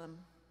Jerusalem,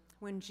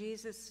 when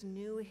Jesus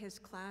knew his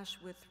clash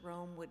with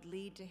Rome would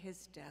lead to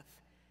his death,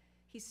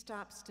 he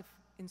stops to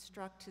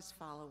instruct his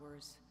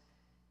followers.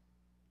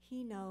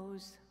 He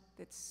knows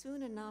that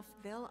soon enough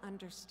they'll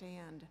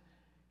understand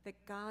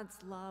that God's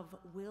love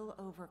will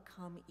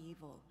overcome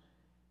evil.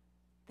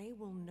 They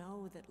will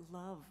know that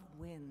love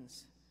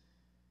wins.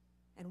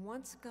 And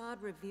once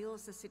God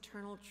reveals this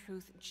eternal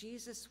truth,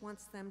 Jesus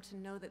wants them to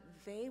know that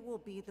they will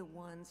be the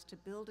ones to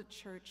build a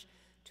church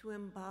to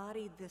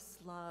embody this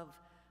love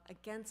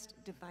against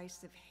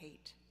divisive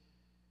hate.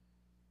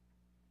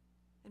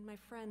 And my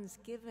friends,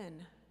 given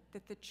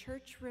that the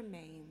church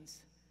remains,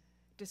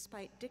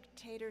 despite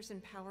dictators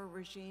and power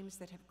regimes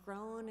that have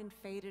grown and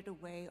faded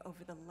away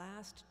over the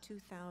last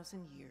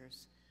 2,000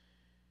 years,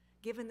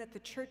 given that the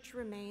church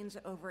remains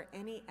over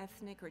any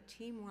ethnic or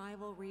team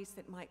rivalries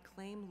that might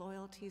claim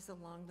loyalties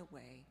along the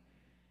way,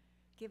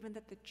 given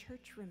that the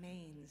church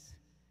remains,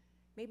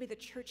 maybe the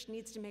church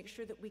needs to make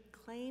sure that we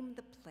claim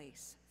the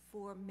place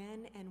for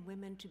men and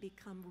women to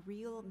become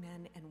real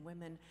men and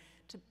women,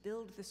 to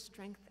build the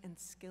strength and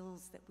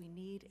skills that we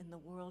need in the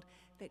world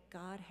that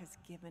God has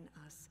given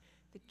us.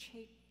 The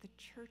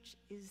church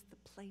is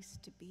the place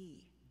to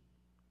be.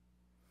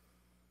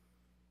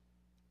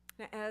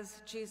 Now,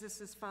 as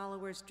Jesus'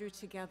 followers drew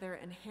together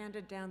and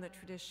handed down the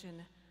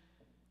tradition,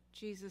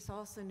 Jesus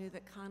also knew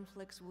that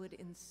conflicts would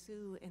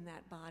ensue in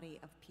that body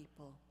of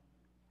people.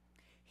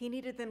 He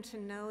needed them to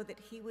know that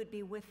he would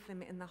be with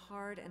them in the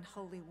hard and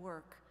holy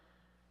work,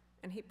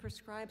 and he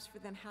prescribes for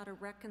them how to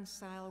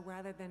reconcile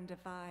rather than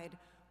divide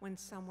when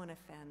someone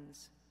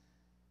offends.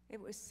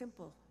 It was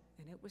simple,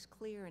 and it was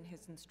clear in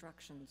his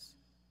instructions.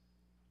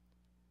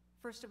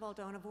 First of all,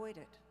 don't avoid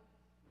it.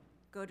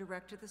 Go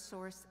direct to the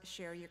source,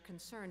 share your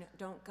concern.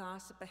 Don't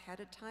gossip ahead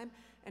of time,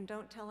 and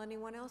don't tell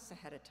anyone else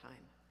ahead of time.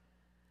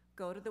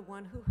 Go to the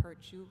one who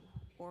hurt you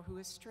or who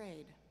has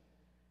strayed.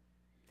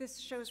 This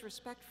shows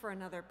respect for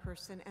another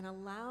person and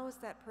allows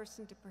that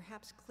person to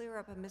perhaps clear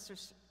up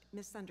a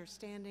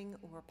misunderstanding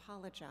or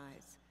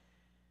apologize.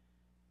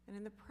 And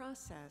in the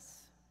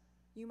process,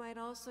 you might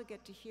also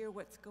get to hear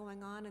what's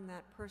going on in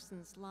that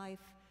person's life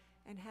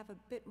and have a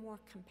bit more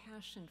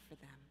compassion for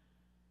them.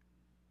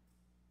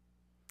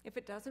 If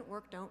it doesn't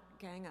work, don't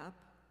gang up.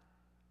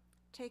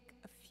 Take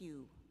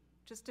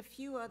just a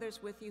few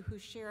others with you who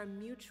share a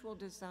mutual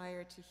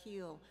desire to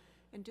heal,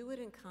 and do it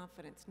in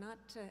confidence, not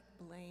to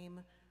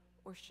blame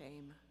or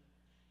shame.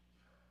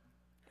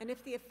 And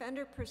if the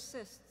offender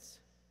persists,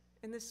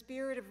 in the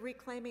spirit of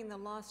reclaiming the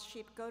lost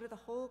sheep, go to the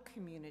whole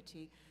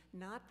community,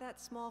 not that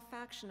small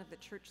faction of the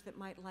church that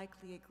might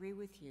likely agree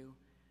with you.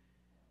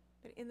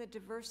 But in the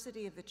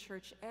diversity of the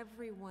church,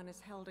 everyone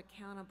is held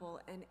accountable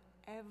and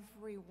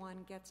everyone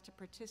gets to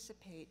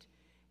participate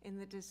in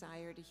the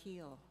desire to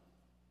heal.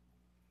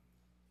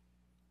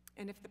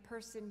 And if the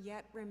person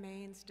yet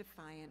remains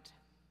defiant,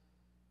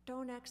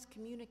 don't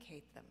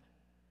excommunicate them.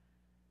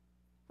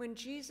 When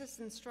Jesus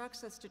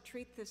instructs us to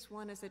treat this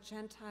one as a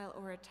Gentile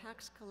or a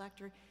tax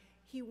collector,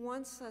 he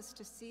wants us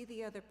to see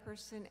the other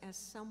person as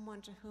someone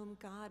to whom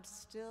God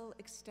still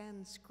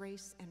extends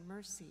grace and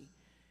mercy,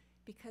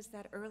 because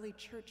that early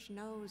church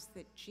knows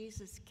that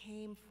Jesus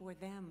came for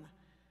them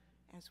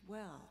as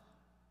well.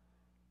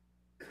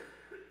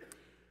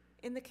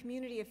 In the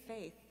community of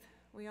faith,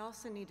 we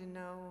also need to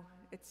know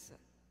it's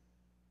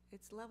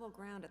level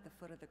ground at the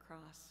foot of the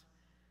cross.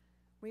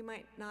 We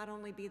might not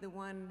only be the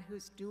one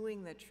who's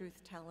doing the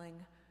truth-telling,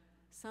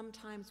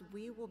 sometimes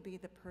we will be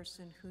the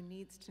person who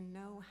needs to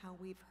know how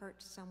we've hurt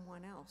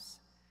someone else.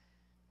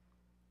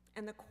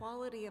 And the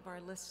quality of our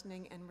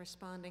listening and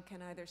responding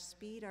can either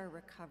speed our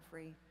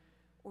recovery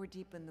or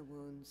deepen the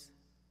wounds.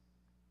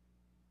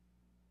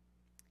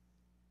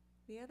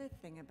 The other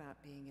thing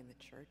about being in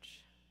the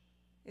church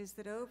is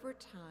that over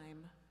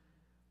time,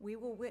 we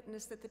will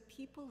witness that the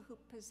people who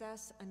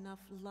possess enough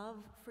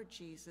love for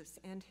Jesus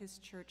and his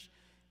church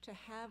to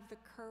have the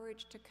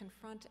courage to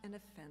confront an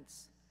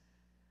offense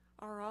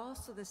are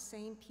also the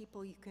same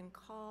people you can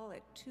call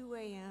at 2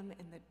 a.m.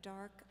 in the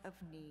dark of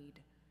need.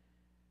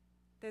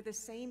 They're the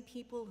same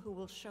people who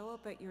will show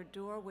up at your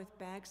door with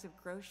bags of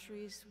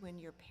groceries when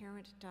your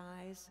parent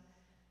dies.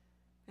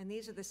 And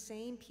these are the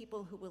same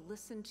people who will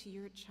listen to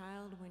your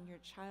child when your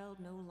child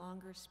no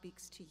longer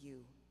speaks to you.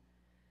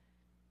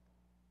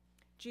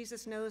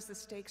 Jesus knows the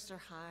stakes are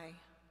high.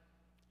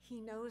 He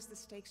knows the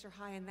stakes are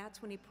high, and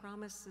that's when he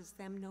promises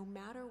them, no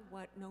matter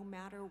what, no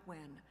matter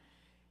when,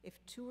 if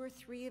 2 or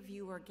 3 of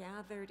you are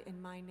gathered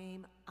in my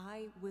name,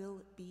 I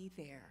will be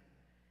there.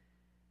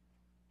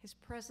 His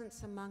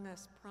presence among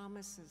us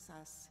promises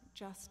us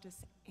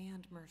justice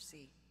and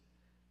mercy.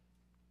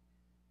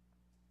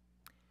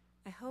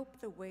 I hope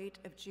the weight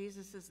of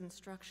Jesus'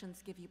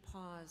 instructions give you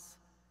pause,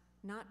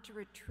 not to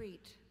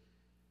retreat,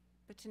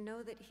 but to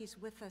know that he's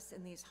with us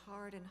in these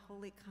hard and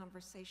holy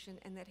conversations,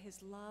 and that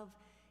his love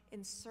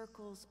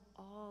encircles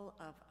all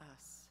of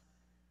us.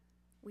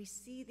 We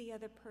see the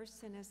other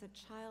person as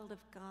a child of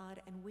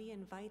God, and we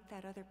invite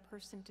that other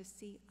person to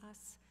see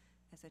us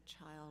as a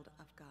child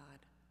of God.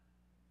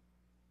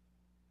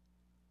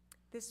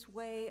 This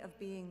way of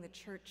being the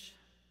church,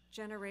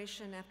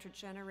 generation after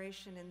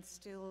generation,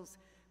 instills,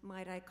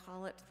 might I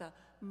call it, the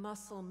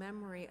muscle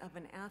memory of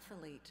an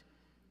athlete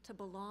to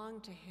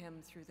belong to him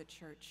through the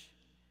church.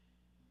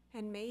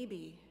 And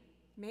maybe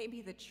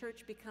the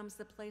church becomes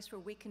the place where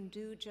we can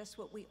do just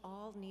what we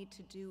all need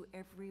to do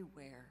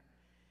everywhere.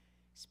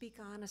 Speak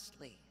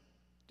honestly,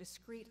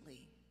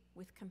 discreetly,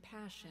 with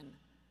compassion.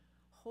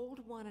 Hold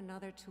one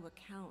another to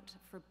account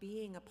for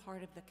being a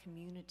part of the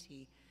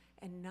community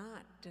and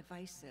not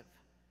divisive.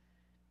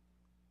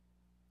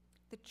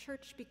 The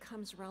church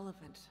becomes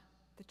relevant.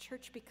 The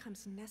church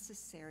becomes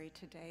necessary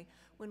today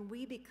when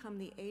we become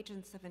the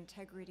agents of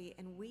integrity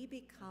and we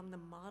become the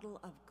model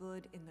of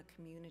good in the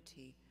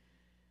community.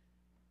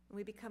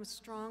 We become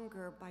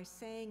stronger by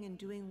saying and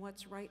doing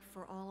what's right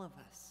for all of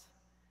us.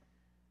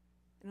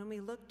 And when we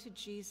look to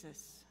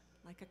Jesus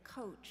like a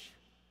coach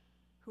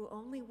who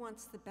only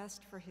wants the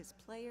best for his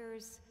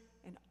players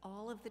and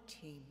all of the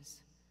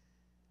teams,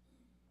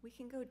 we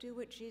can go do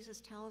what Jesus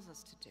tells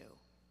us to do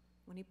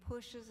when he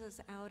pushes us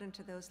out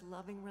into those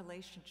loving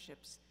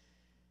relationships,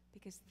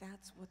 because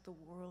that's what the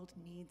world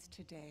needs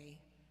today.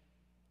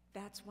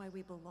 That's why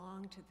we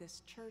belong to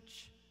this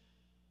church.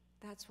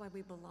 That's why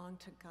we belong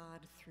to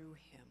God through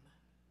him.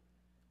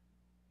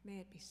 May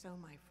it be so,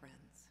 my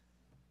friends.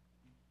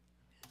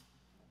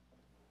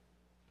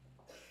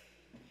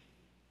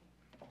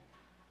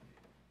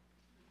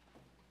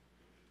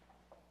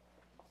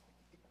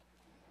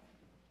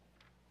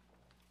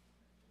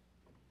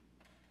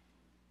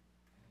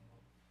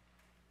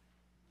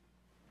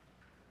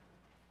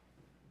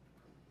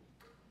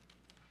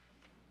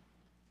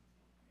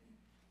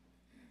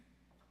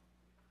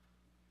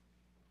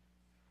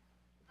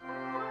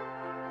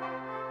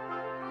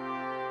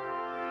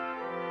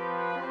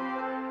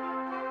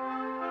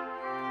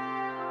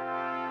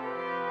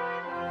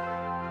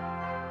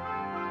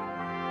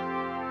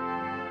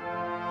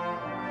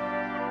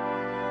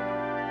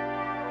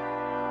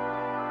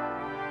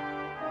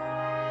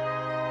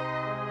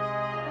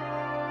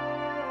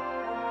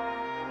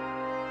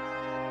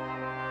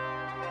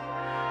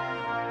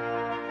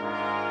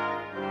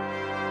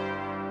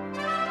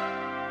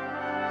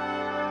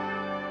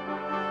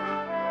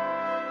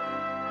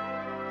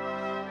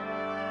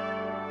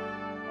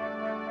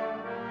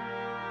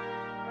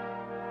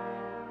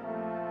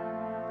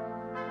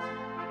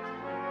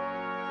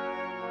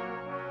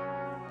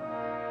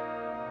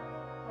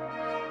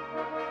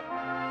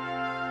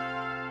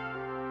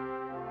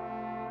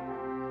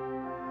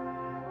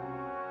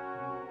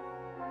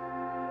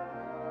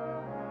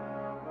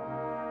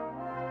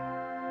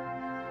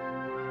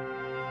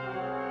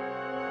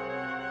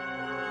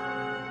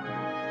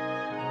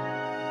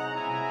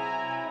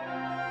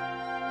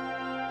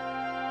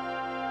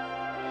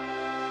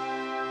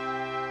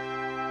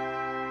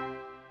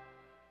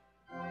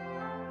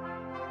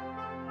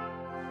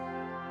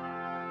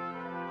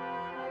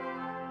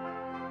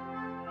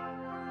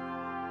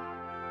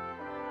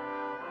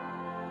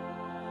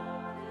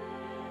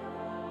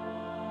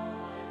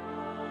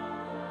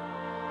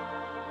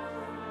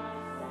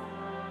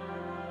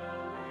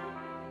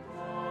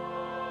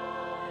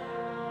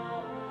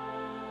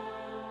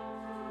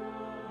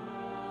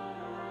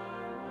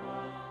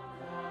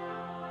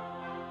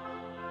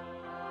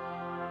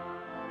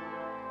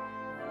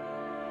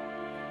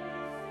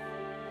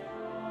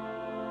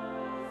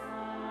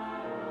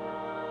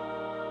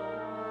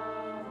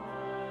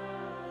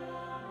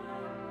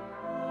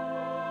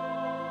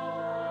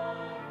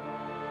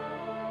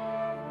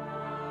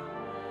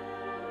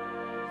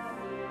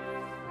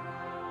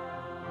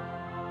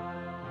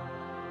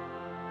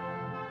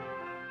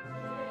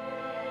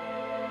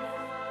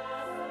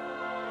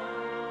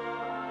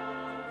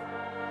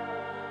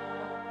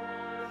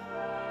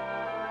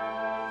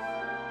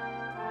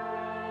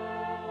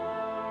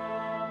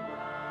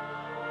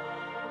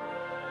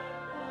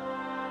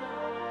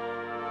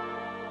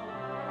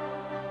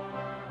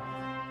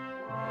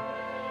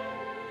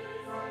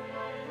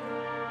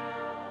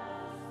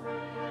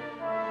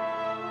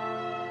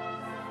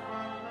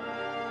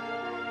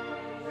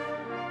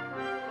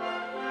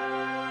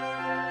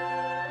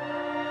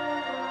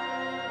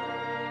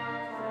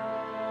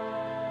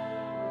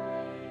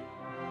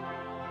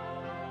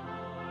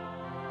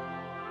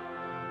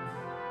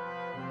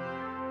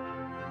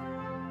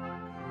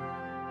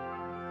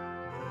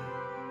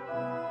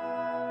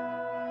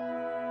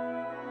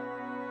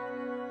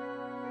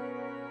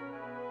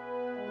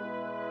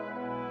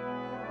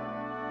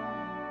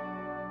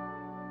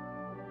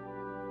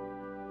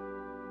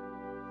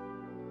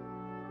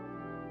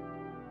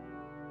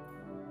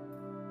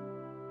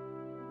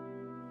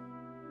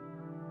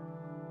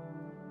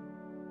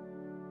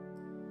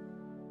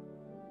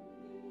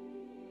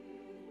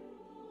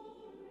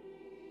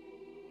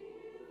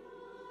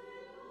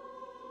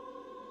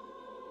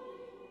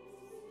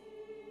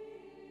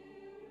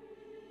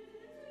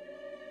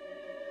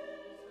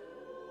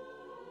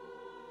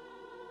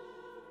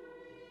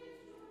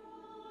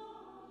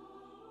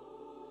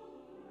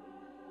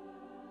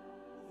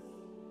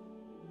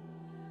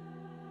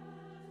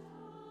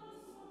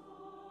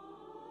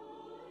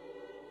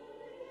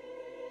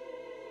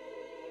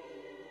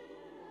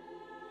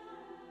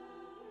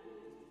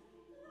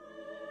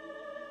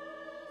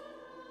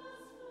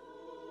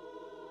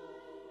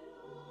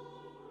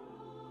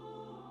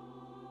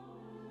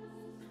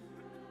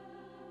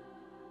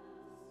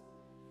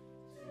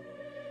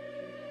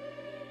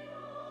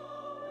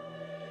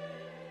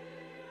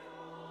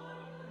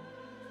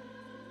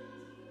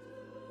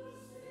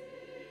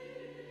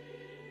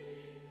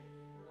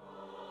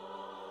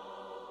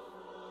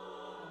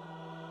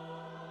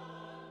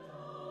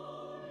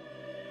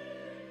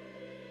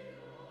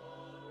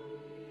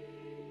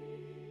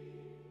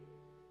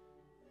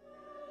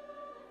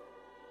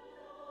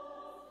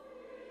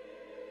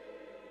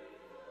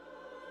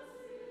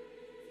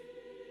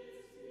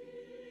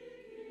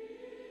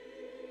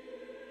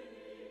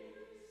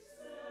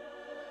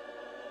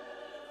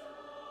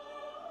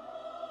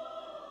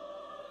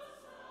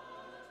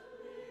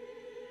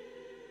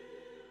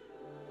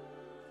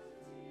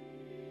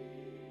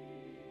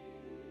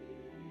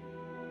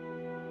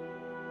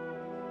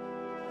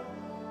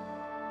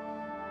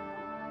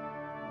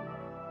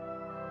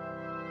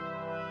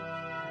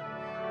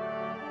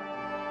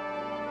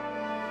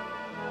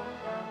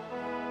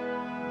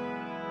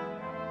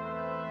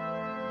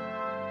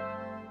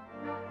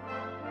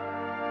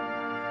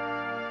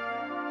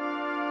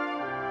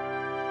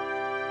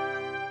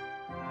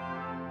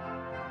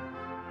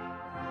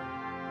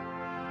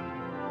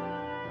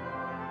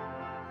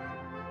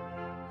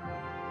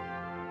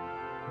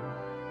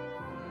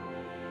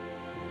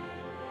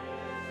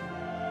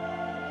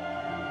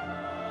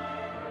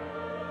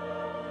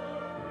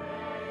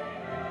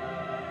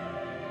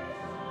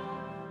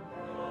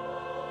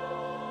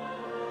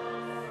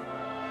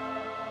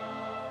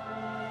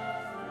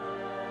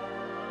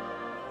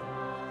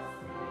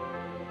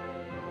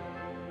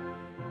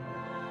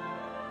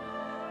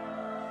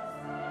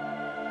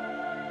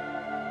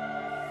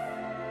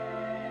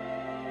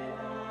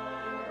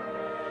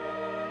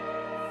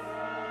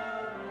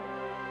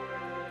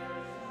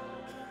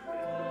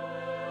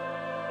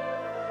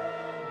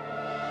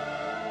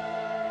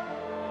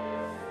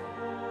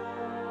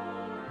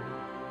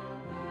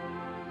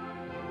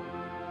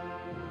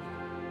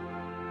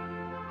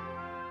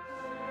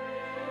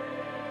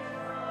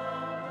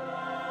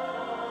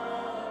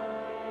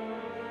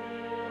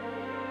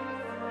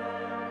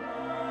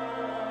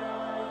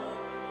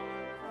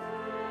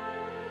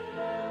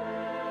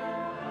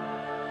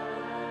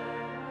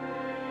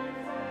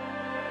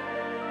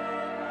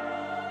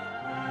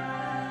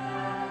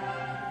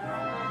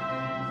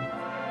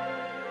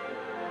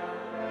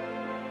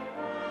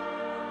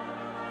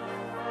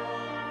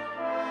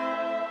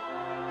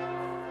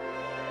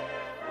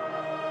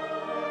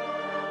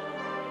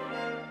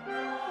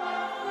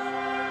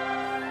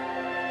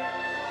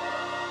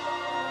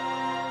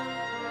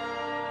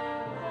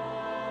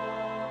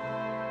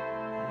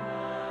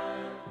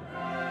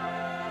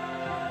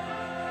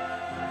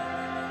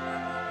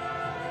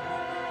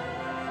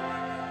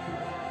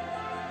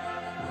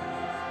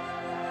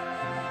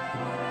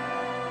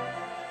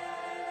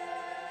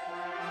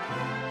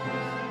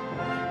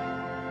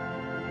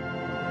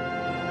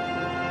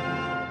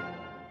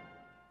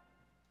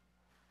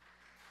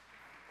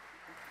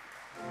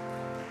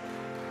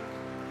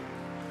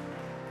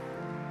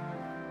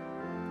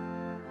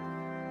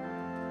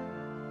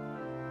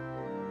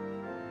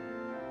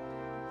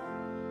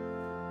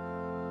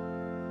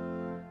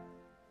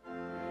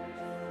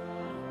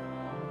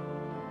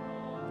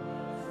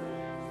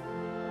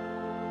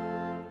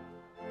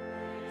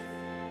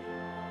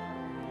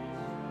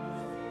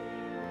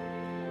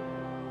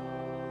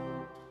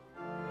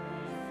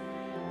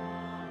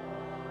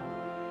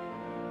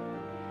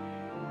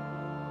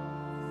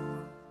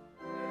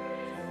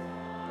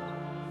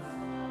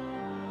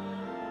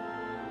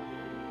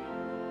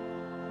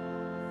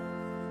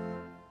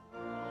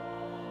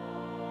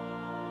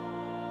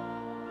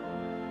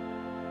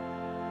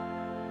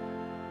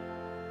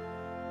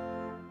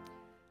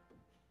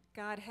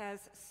 God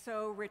has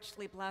so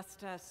richly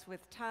blessed us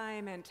with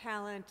time and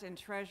talent and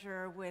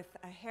treasure, with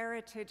a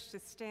heritage to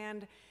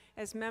stand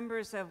as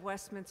members of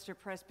Westminster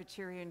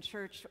Presbyterian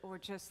Church, or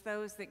just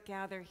those that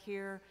gather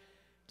here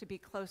to be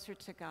closer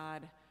to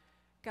God.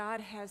 God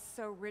has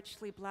so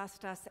richly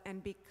blessed us,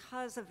 and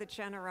because of the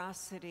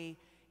generosity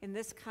in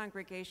this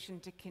congregation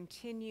to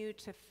continue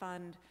to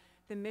fund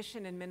the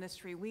mission and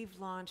ministry, we've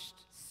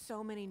launched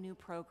so many new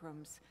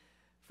programs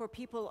for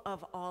people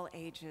of all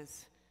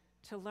ages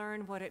to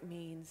learn what it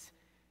means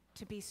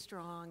to be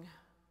strong,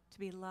 to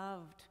be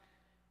loved,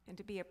 and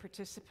to be a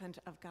participant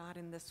of God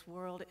in this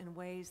world in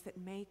ways that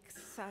make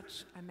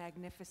such a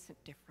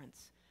magnificent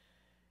difference.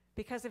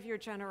 Because of your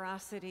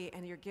generosity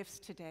and your gifts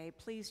today,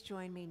 please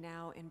join me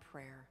now in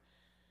prayer.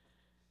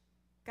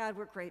 God,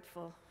 we're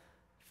grateful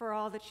for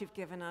all that you've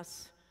given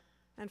us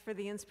and for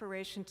the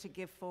inspiration to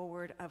give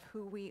forward of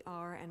who we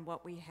are and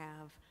what we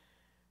have,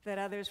 that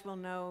others will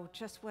know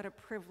just what a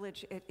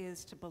privilege it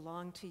is to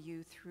belong to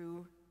you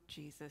through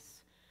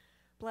Jesus.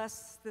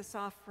 Bless this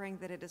offering,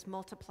 that it is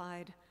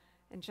multiplied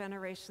and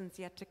generations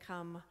yet to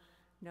come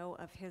know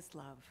of his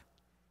love.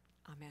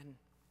 Amen.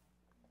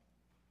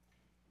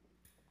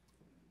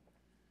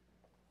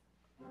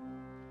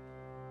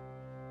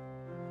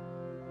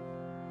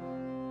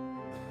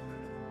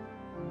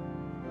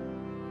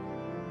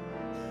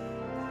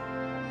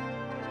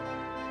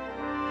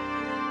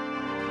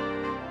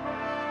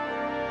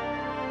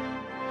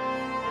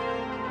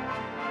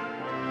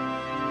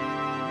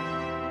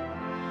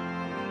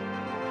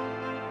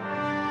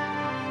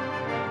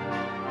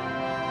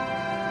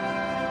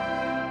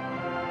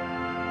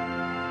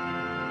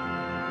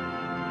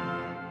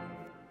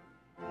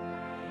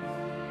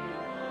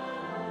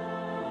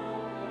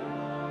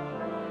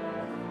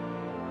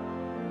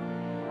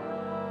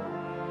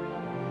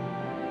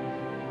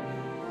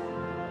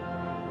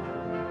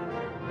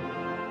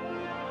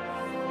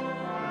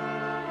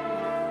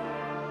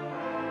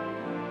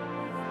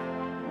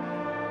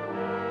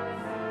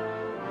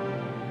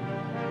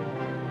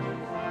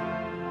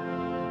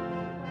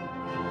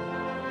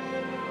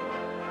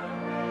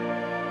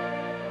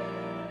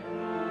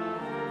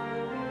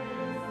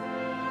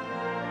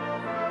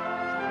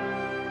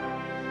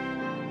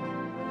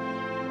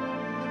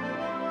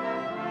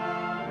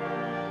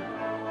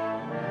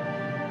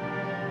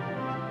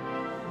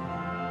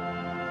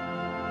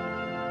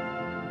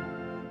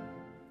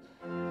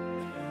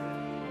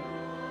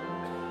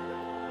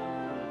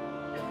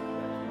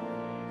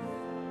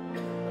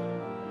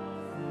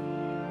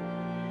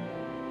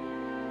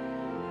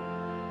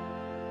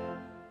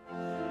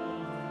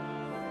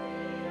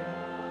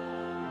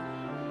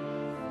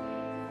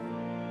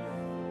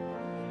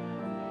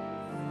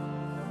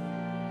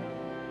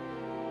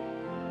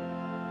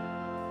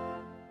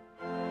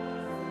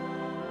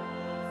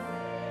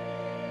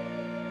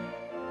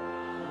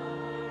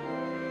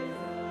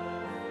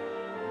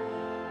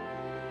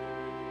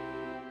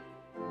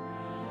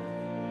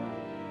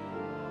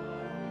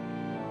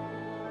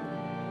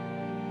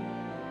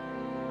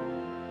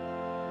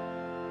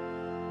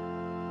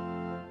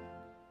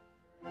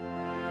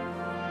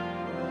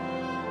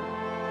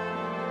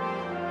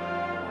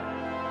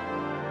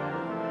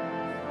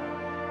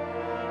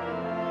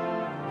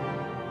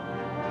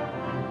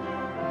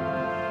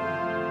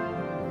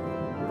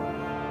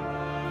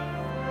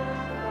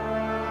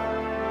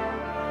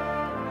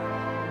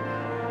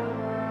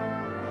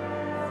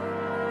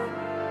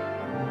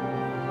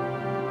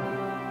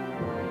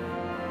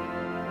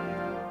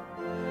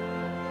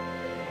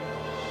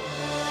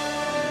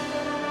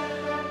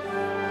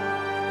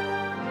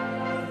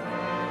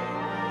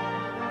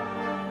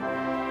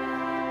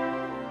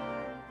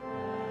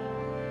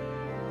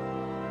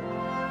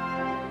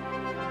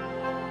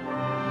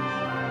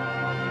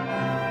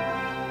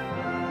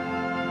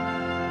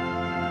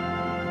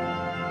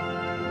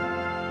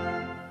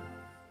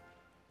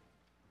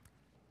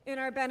 In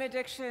our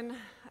benediction,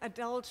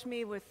 indulge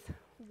me with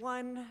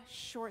one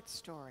short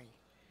story.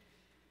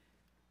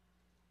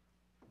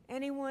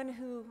 Anyone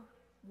who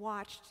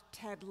watched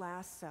Ted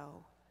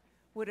Lasso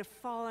would have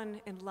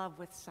fallen in love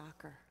with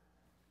soccer.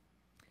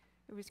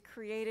 It was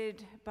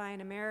created by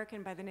an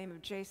American by the name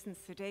of Jason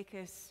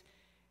Sudeikis,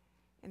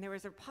 and there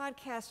was a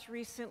podcast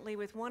recently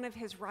with one of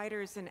his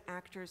writers and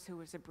actors who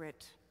was a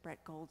Brit,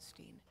 Brett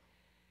Goldstein.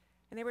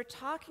 And they were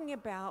talking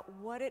about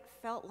what it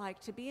felt like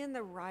to be in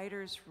the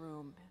writer's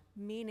room,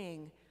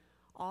 meaning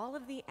all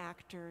of the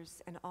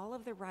actors and all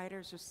of the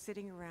writers are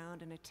sitting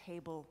around at a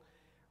table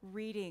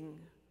reading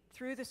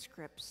through the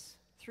scripts,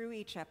 through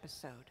each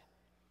episode.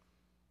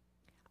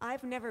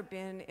 I've never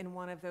been in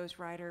one of those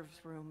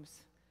writers'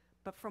 rooms,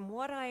 but from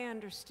what I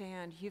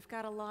understand, you've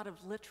got a lot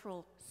of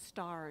literal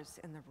stars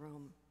in the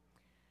room,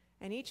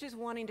 and each is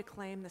wanting to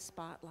claim the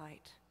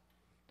spotlight,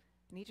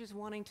 and each is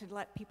wanting to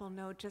let people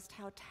know just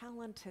how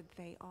talented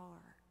they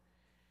are.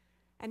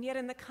 And yet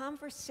in the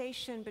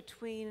conversation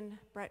between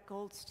Brett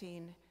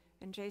Goldstein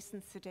and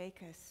Jason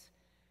Sudeikis,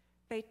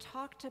 they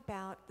talked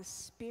about the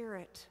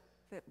spirit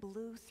that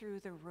blew through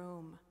the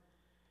room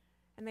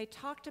And they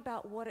talked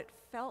about what it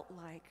felt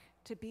like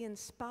to be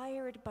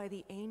inspired by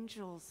the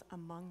angels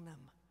among them.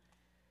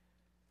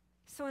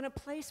 So in a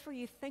place where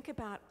you think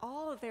about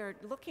all they're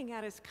looking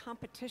at as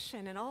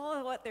competition and all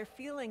of what they're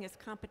feeling as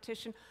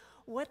competition,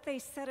 what they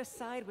set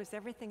aside was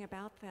everything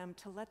about them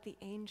to let the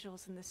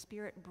angels and the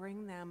Spirit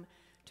bring them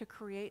to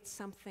create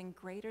something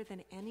greater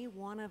than any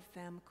one of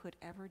them could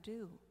ever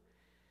do.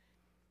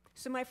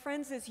 So my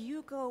friends, as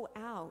you go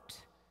out,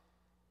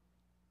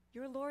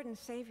 your Lord and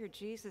Savior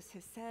Jesus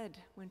has said,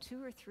 when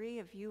 2 or 3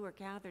 of you are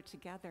gathered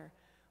together,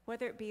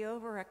 whether it be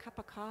over a cup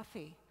of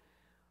coffee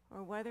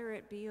or whether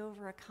it be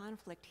over a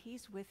conflict,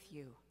 he's with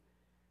you.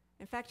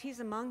 In fact, he's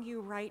among you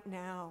right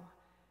now,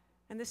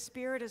 and the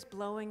Spirit is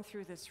blowing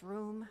through this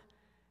room,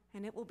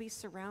 and it will be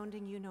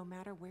surrounding you no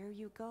matter where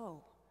you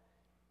go.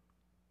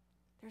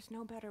 There's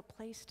no better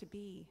place to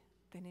be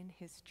than in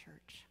his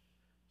church.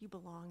 You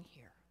belong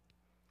here.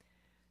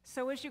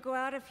 So as you go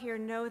out of here,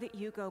 know that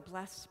you go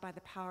blessed by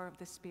the power of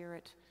the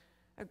Spirit,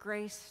 a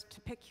grace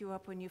to pick you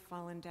up when you've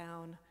fallen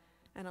down,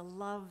 and a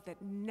love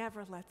that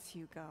never lets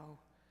you go.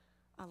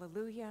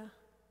 Alleluia.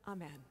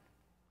 Amen.